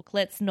like, look,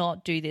 let's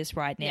not do this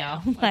right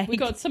now. Yeah, like, we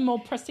got some more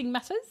pressing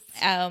matters.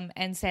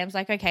 And Sam's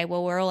like, okay,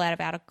 well, we're all out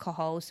of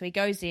alcohol. So he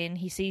goes in,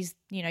 he sees,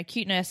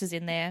 cute nurses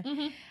in there.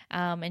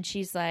 And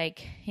he's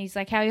like,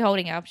 how are you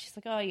holding up? She's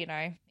like, oh,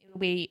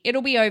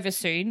 it'll be over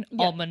soon. Yep.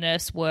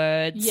 Ominous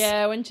words.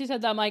 Yeah, when she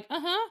said that, I'm like,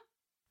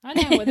 I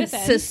know where this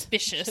ends.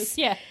 Suspicious.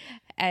 Yeah.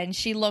 And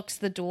she locks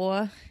the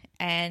door.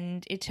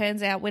 And it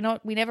turns out we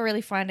never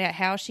really find out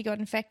how she got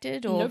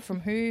infected or from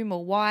whom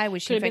or why.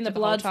 Was she infected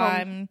the whole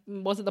time?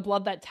 Was it the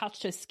blood that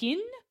touched her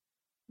skin?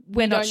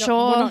 We're not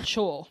sure. We're not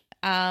sure.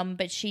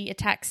 But she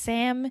attacks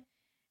Sam.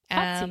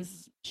 Cuts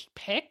his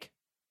peck?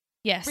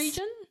 Yes.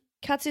 Region?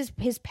 Cuts his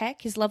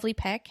peck, his lovely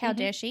peck. How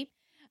dare she?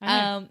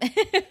 And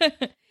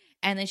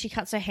then she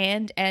cuts her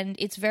hand. And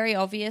it's very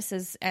obvious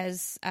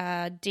as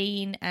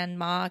Dean and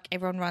Mark,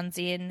 everyone runs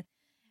in.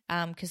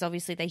 Because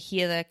obviously they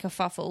hear the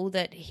kerfuffle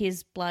that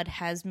his blood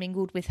has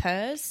mingled with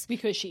hers.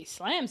 Because she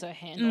slams her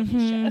hand on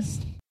his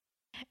chest.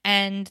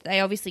 And they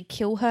obviously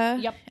kill her.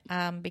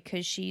 Yep.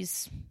 Because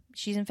she's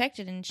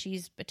infected and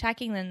she's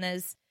attacking. Then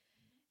there's,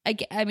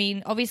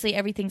 obviously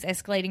everything's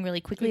escalating really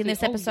quickly in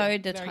this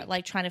episode.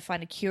 Trying to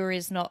find a cure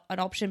is not an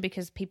option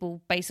because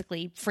people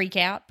basically freak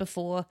out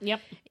before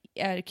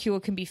a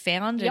cure can be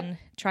found and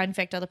try and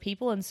infect other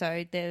people. And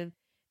so they're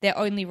their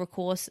only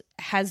recourse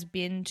has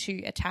been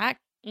to attack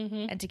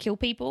and to kill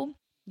people.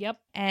 Yep.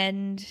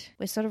 And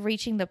we're sort of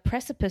reaching the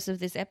precipice of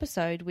this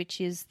episode, which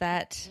is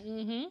that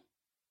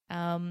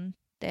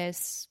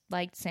there's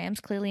like Sam's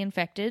clearly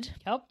infected.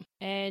 Yep.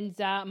 And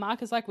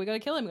Mark is like, we got to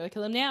kill him. We got to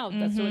kill him now.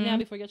 Let's do it now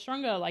before he gets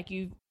stronger. Like,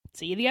 you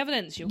see the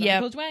evidence. You're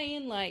going to kill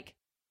Dwayne. Like,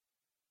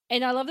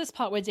 and I love this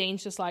part where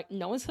Dean's just like,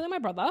 no one's killing my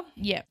brother.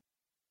 Yeah.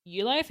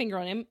 You lay a finger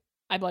on him,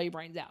 I blow your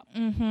brains out.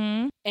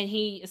 Mm-hmm. And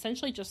he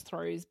essentially just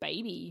throws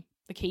Baby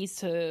the keys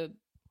to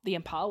the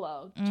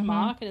Impala to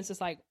Mark, and it's just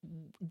like,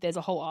 there's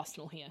a whole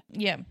arsenal here.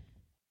 Yeah.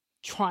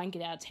 Try and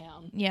get out of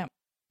town. Yeah.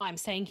 I'm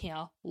staying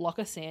here. Lock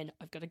us in.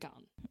 I've got a gun.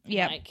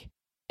 Yeah. Like,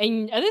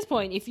 and at this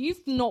point, if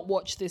you've not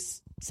watched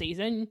this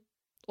season,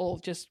 or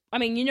just, I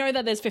mean, you know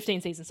that there's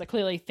 15 seasons, so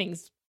clearly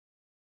things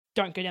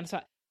don't go down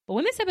the. But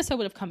when this episode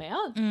would have come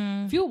out,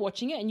 if you were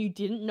watching it and you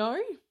didn't know,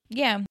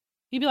 yeah,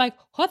 you'd be like,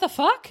 what the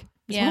fuck?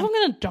 Is one of them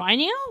going to die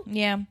now?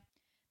 Yeah.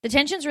 The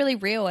tension's really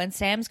real, and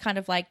Sam's kind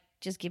of like,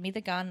 just give me the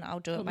gun. I'll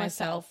do it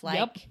myself.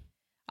 Like,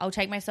 I'll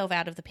take myself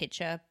out of the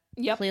picture.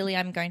 Yep. Clearly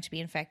I'm going to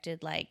be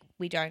infected. Like,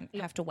 we don't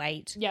have to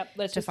wait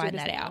let's to just find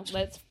that out.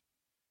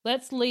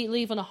 Let's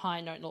leave on a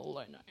high note, not a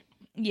low note.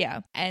 Yeah.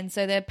 And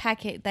so they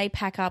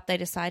pack up, they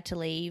decide to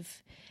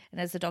leave.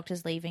 And as the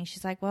doctor's leaving,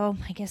 she's like, well,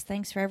 I guess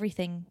thanks for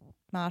everything,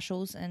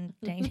 Marshals. And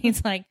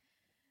Dean's like,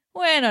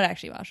 we're not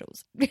actually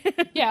Marshals.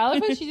 Yeah, I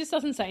love when she just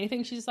doesn't say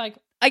anything. She's like,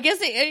 I guess,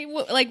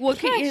 what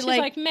could you, she's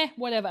like, meh,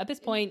 whatever. At this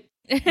point,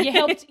 you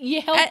helped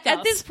us.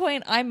 At this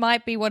point, I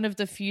might be one of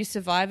the few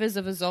survivors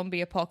of a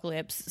zombie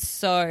apocalypse,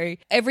 so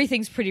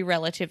everything's pretty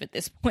relative at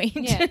this point.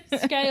 Yeah,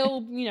 scale,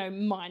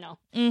 minor,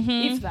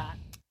 if that.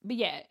 But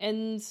yeah,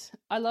 and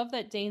I love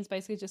that Dean's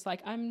basically just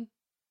like, I'm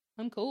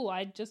cool.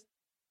 Why is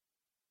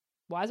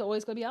it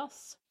always going to be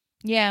us?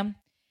 Yeah.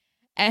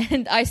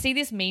 And I see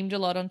this memed a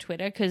lot on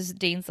Twitter because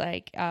Dean's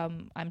like,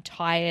 I'm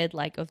tired,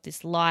 like, of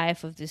this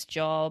life, of this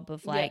job,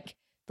 of like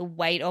the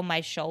weight on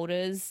my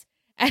shoulders.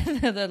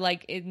 And they're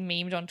like, it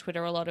memed on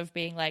Twitter a lot of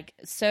being like,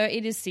 sir,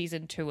 it is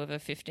season 2 of a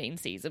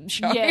 15-season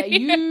show. Yeah,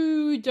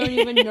 you don't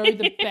even know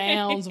the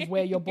bounds of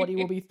where your body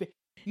will be.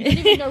 You don't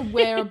even know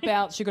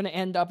whereabouts you're going to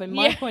end up. And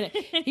my point,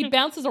 he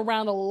bounces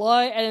around a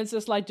lot, and it's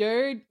just like,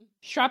 dude,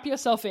 strap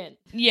yourself in.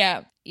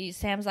 Yeah.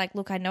 Sam's like,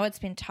 look, I know it's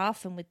been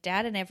tough and with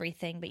Dad and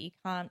everything, but you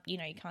can't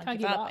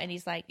give up. And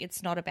he's like,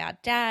 it's not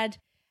about Dad.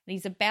 And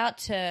he's about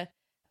to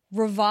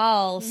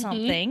reveal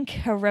something.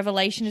 A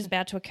revelation is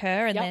about to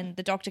occur. And then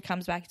the doctor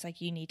comes back. It's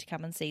like, you need to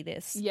come and see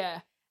this.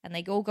 Yeah. And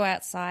they all go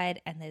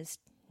outside, and there's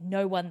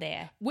no one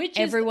there.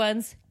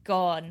 Everyone's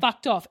gone.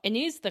 Fucked off. And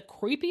it is the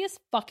creepiest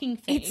fucking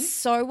thing. It's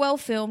so well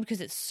filmed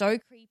because it's so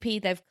creepy.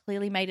 They've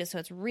clearly made it so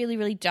it's really,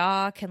 really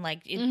dark and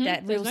like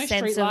that real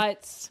sense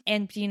of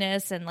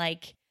emptiness and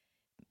like,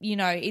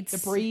 it's the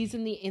breeze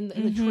in the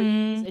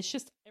trees. It's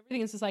just,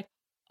 everything is just like,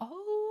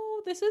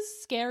 oh, this is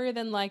scarier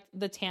than like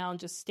the town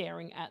just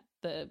staring at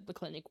the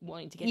clinic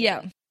wanting to get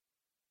in.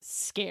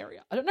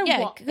 Scarier. I don't know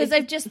what. Because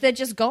they're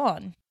just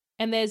gone.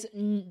 And there's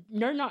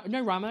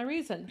no rhyme or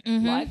reason,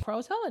 like Crow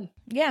was telling.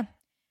 Yeah.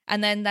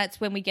 And then that's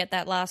when we get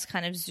that last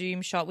kind of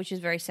zoom shot, which is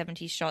very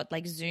 70s shot,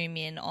 like zoom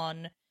in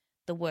on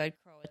the word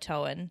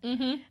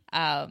Croatoan.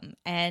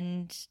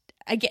 And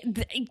again,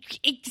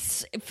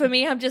 for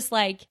me, I'm just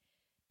like,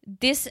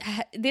 this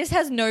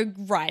has no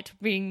right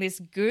being this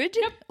good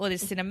or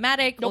this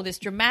cinematic or this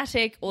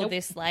dramatic or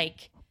this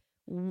like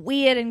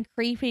weird and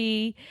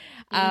creepy.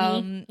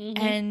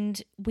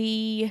 And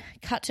we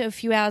cut to a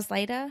few hours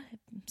later.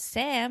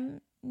 Sam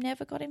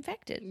never got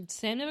infected.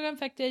 Same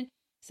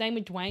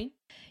with Dwayne.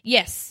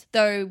 Yes,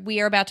 though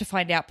we are about to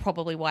find out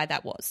probably why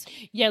that was.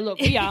 Yeah, look,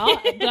 we are.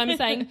 But I'm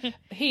saying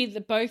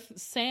both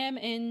Sam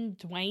and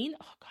Dwayne,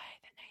 oh God,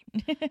 I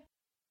hate that name,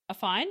 are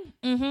fine.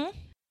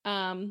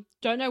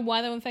 Don't know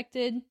why they were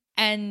infected.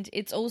 And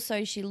it's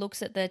also, she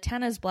looks at the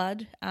Tanner's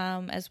blood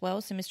as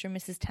well, so Mr. and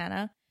Mrs.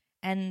 Tanner,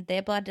 and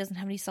their blood doesn't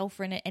have any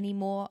sulfur in it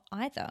anymore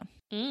either.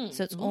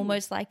 So it's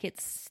almost like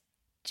it's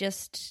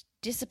just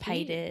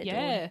dissipated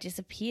or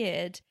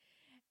disappeared.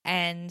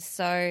 And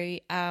so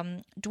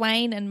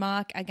Dwayne and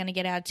Mark are going to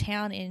get out of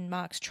town in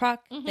Mark's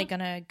truck. They're going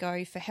to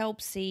go for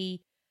help,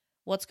 see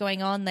what's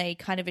going on. They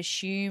kind of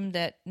assume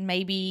that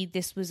maybe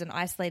this was an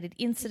isolated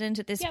incident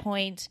at this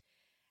point.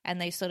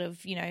 And they sort of,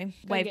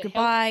 wave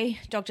goodbye.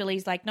 Help. Dr.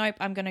 Lee's like, nope,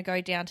 I'm going to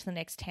go down to the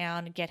next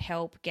town and get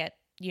help, get,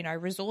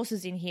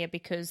 resources in here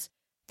because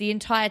the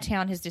entire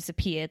town has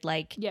disappeared.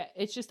 Like, yeah,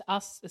 it's just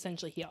us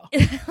essentially here.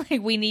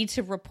 Like, we need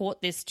to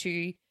report this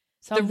to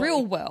the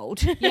real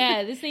world.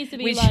 Yeah, this needs to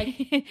be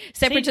like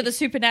separate to the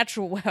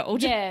supernatural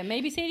world. Yeah,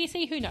 maybe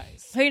CDC,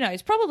 who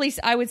knows? Probably,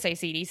 I would say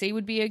CDC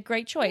would be a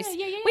great choice.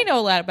 Yeah. We know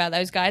a lot about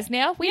those guys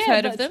now. We've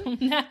heard of them.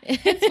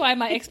 That's why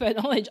my expert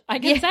knowledge, I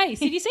can say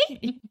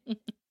CDC.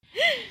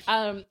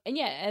 And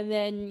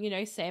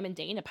then, Sam and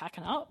Dean are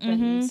packing up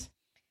and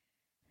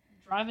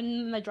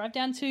driving. They drive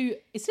down to,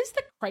 is this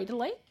the Crater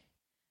Lake?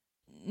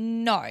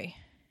 No. Okay.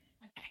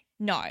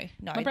 No.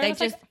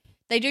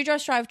 They do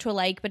just drive to a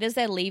lake, but as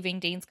they're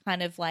leaving, Dean's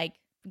kind of like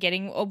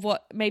getting of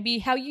what maybe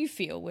how you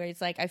feel, where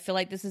it's like, I feel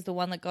like this is the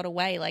one that got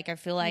away. Like, I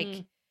feel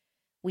like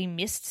we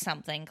missed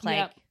something.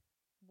 Like,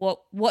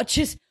 what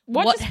just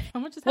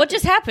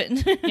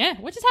happened? Yeah,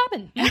 what just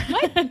happened?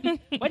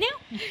 What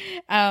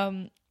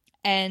now?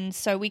 And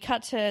so we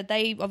cut to,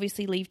 they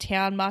obviously leave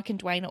town. Mark and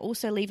Dwayne are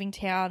also leaving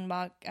town.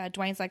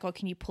 Dwayne's like, oh,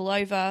 can you pull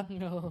over?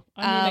 No,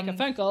 I need to make a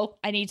phone call.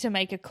 I need to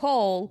make a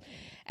call.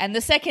 And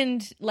the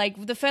second,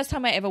 like the first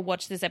time I ever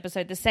watched this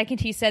episode, the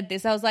second he said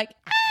this, I was like,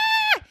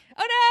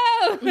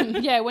 oh no.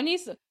 Yeah, when I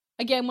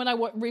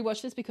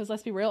rewatched this, because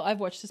let's be real, I've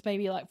watched this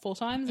maybe like 4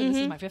 times and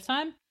this is my 5th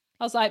time.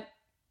 I was like,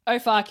 oh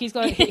fuck, he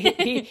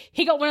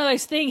got one of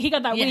those things. He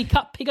got that winnie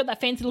cup. He got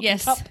that fancy looking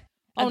cup.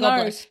 Oh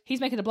no,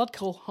 he's making a blood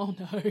call. Oh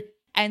no.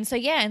 And so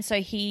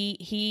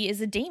he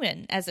is a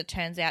demon, as it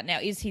turns out. Now,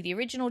 is he the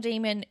original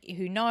demon?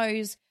 Who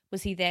knows?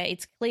 Was he there?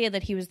 It's clear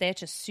that he was there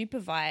to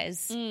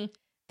supervise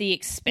the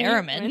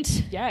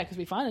experiment. Yeah, because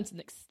we find it's an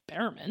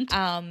experiment.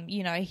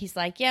 He's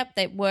like, yep,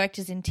 that worked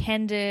as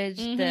intended.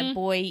 The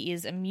boy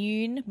is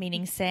immune,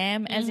 meaning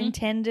Sam, as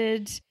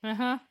intended.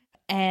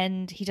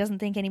 And he doesn't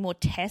think any more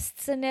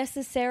tests are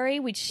necessary,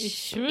 which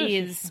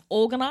is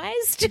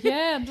organized.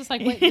 Yeah, I'm just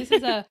like, wait, this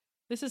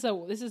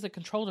is a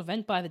controlled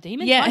event by the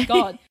demon? Yeah. My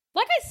God.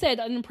 Like I said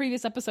in a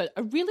previous episode, I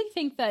really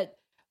think that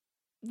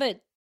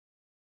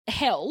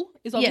hell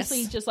is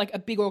obviously just like a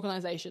big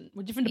organization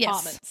with different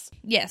departments.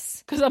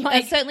 Yes. Because I'm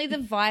like, that's certainly the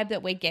vibe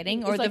that we're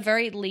getting, or at the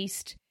very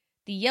least,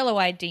 the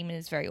yellow-eyed demon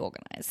is very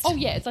organized. Oh,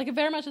 yeah. It's like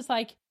very much, it's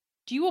like,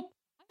 do you apply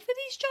for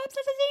these jobs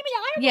as a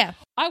demon?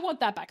 I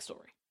want that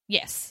backstory.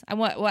 Yes. I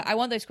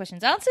want those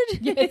questions answered.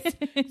 Yes,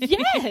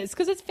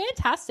 because it's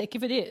fantastic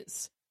if it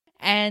is.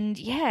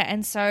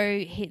 And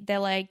so they're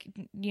like,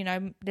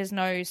 there's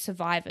no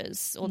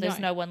survivors, or there's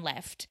no one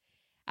left,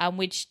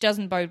 which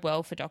doesn't bode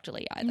well for Dr.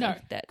 Lee either. No,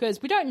 because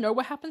we don't know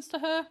what happens to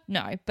her.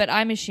 No, but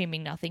I'm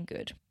assuming nothing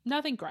good.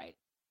 Nothing great.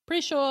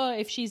 Pretty sure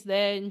if she's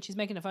there and she's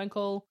making a phone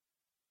call.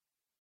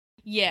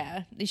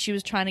 Yeah, she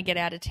was trying to get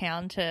out of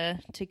town to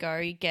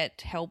go get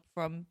help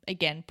from,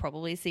 again,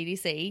 probably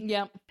CDC.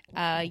 Yep.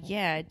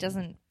 It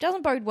doesn't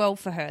bode well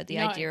for her, the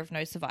idea of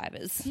no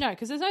survivors. No,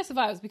 because there's no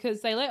survivors,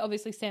 because they let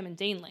obviously Sam and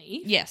Dean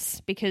leave.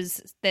 Yes,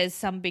 because there's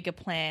some bigger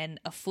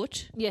plan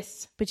afoot.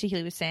 Yes.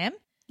 Particularly with Sam.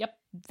 Yep.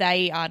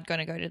 They aren't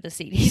going to go to the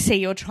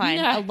CDC or try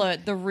and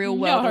alert the real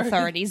world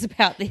authorities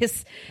about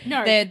this.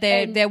 No.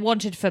 They're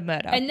wanted for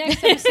murder. And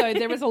next episode,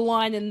 there is a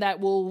line in that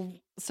will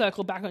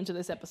circle back onto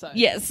this episode.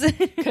 Yes.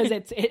 Because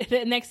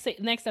the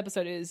next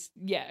episode is,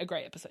 a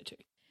great episode too.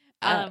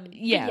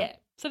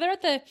 So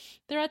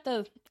they're at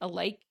a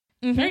lake,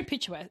 very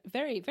picturesque,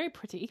 very, very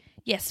pretty.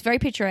 Yes, very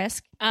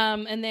picturesque.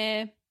 And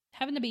they're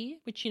having a beer,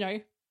 which,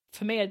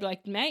 for me, I'd be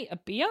like, mate, a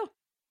beer?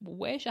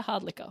 Where's your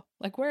hard liquor?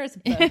 Like, where is a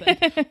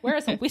bourbon? Where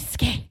is a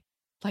whiskey?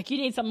 Like, you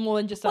need something more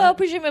than just Well,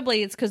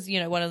 presumably it's because,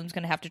 one of them's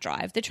going to have to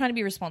drive. They're trying to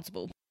be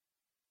responsible.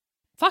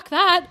 Fuck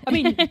that. I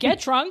mean,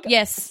 get drunk.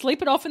 Yes.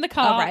 Sleep it off in the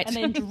car and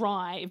then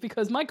drive,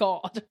 because, my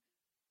God.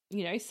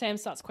 Sam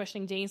starts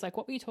questioning Dean. He's like,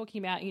 what were you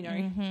talking about?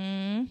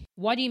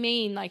 What do you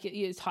mean? Like,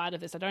 you're tired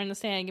of this? I don't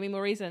understand. Give me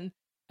more reason.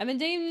 And then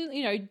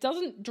Dean,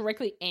 doesn't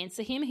directly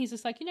answer him. He's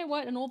just like, you know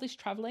what? And all this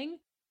traveling,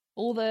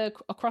 all the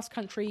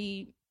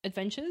cross-country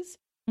adventures,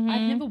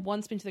 I've never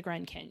once been to the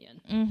Grand Canyon.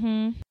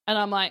 And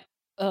I'm like,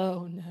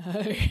 oh,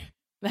 no.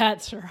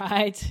 That's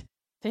right.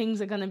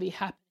 Things are going to be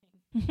happening.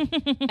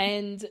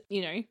 And,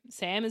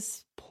 Sam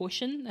is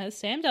pushing, as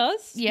Sam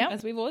does,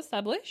 as we've all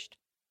established.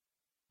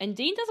 And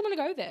Dean doesn't want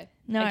to go there.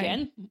 No.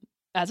 Again,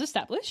 as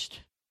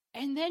established.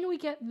 And then we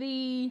get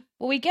a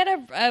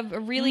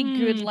really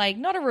good, like,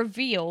 not a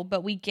reveal,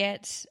 but we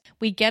get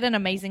an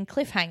amazing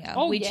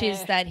cliffhanger, which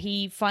is that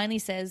he finally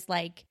says,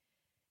 like,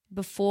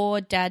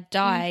 before Dad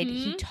died,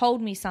 he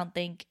told me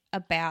something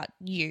about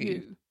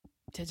you.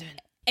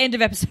 End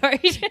of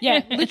episode.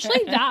 Yeah,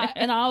 literally that.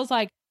 And I was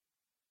like,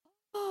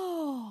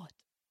 oh.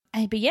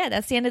 But yeah,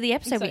 that's the end of the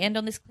episode. We end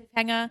on this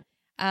cliffhanger.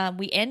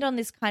 We end on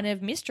this kind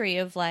of mystery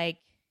of, like,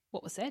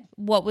 what was said?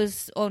 What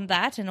was on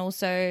that, and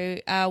also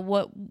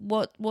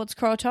what's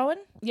Croatoan?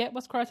 Yeah,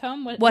 what's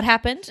Croatoan? What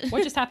happened?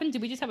 What just happened?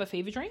 Did we just have a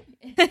fever dream?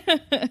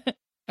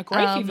 A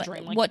great fever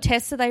dream. Like, what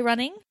tests are they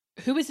running?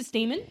 Who is this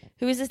demon?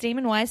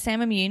 Why is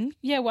Sam immune?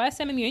 Yeah, why is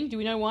Sam immune? Do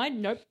we know why?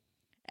 Nope.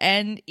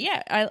 And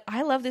yeah,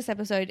 I love this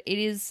episode.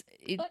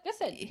 Like I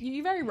said,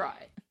 you're very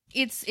right.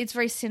 It's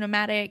very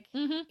cinematic.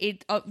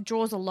 It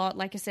draws a lot,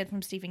 like I said,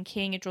 from Stephen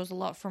King. It draws a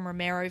lot from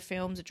Romero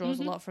films. It draws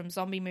a lot from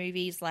zombie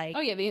movies. Like,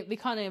 oh yeah, the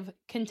kind of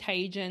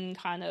contagion,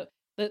 kind of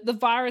the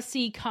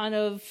virusy kind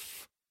of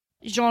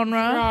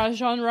genre.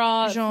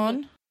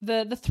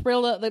 The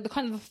thriller, the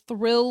kind of the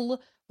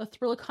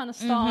thriller kind of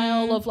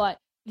style of, like,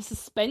 the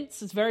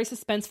suspense is very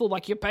suspenseful.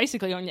 Like, you're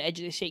basically on the edge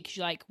of the seat because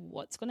you're like,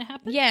 what's going to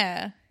happen?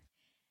 Yeah.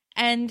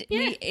 And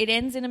it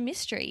ends in a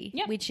mystery,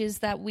 which is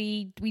that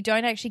we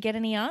don't actually get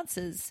any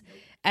answers.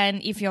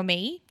 And if you're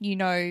me, you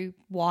know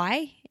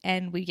why,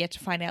 and we get to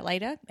find out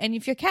later. And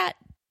if you're Kat,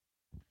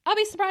 I'll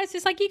be surprised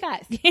just like you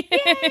guys.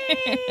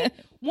 Yay!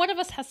 One of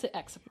us has to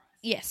act surprised.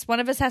 Yes, one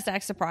of us has to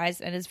act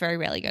surprised, and it's very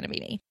rarely going to be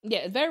me. Yeah,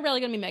 it's very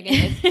rarely going to be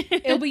Megan.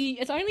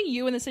 It's only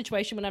you in the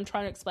situation when I'm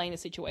trying to explain a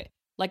situation,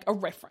 like a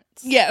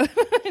reference. Yeah,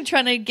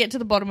 trying to get to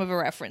the bottom of a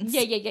reference.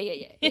 Yeah.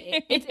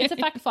 It's a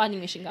fact-finding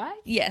mission, guys.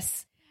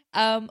 Yes.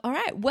 All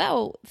right.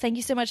 Well, thank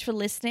you so much for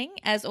listening.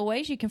 As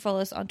always, you can follow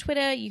us on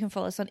Twitter. You can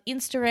follow us on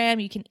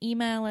Instagram. You can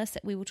email us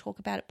at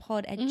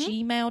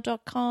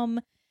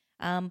wewilltalkaboutitpod@gmail.com.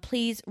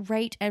 Please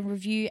rate and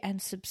review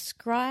and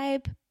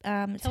subscribe.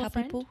 It's how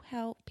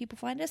people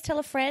find us. Tell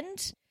a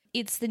friend.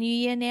 It's the new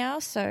year now,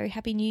 so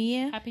Happy New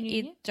Year. Happy New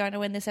Year. Don't know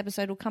when this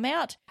episode will come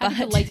out.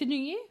 Happy belated New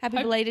Year. Happy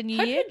belated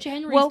New Year. Hope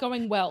January's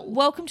going well.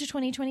 Welcome to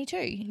 2022.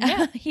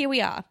 Yeah. Here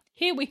we are.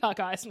 Here we are,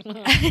 guys.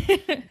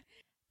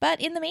 But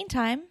in the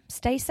meantime,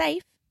 stay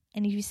safe.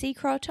 And if you see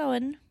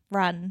Croatoan,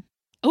 run.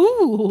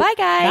 Ooh. Bye,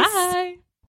 guys. Bye.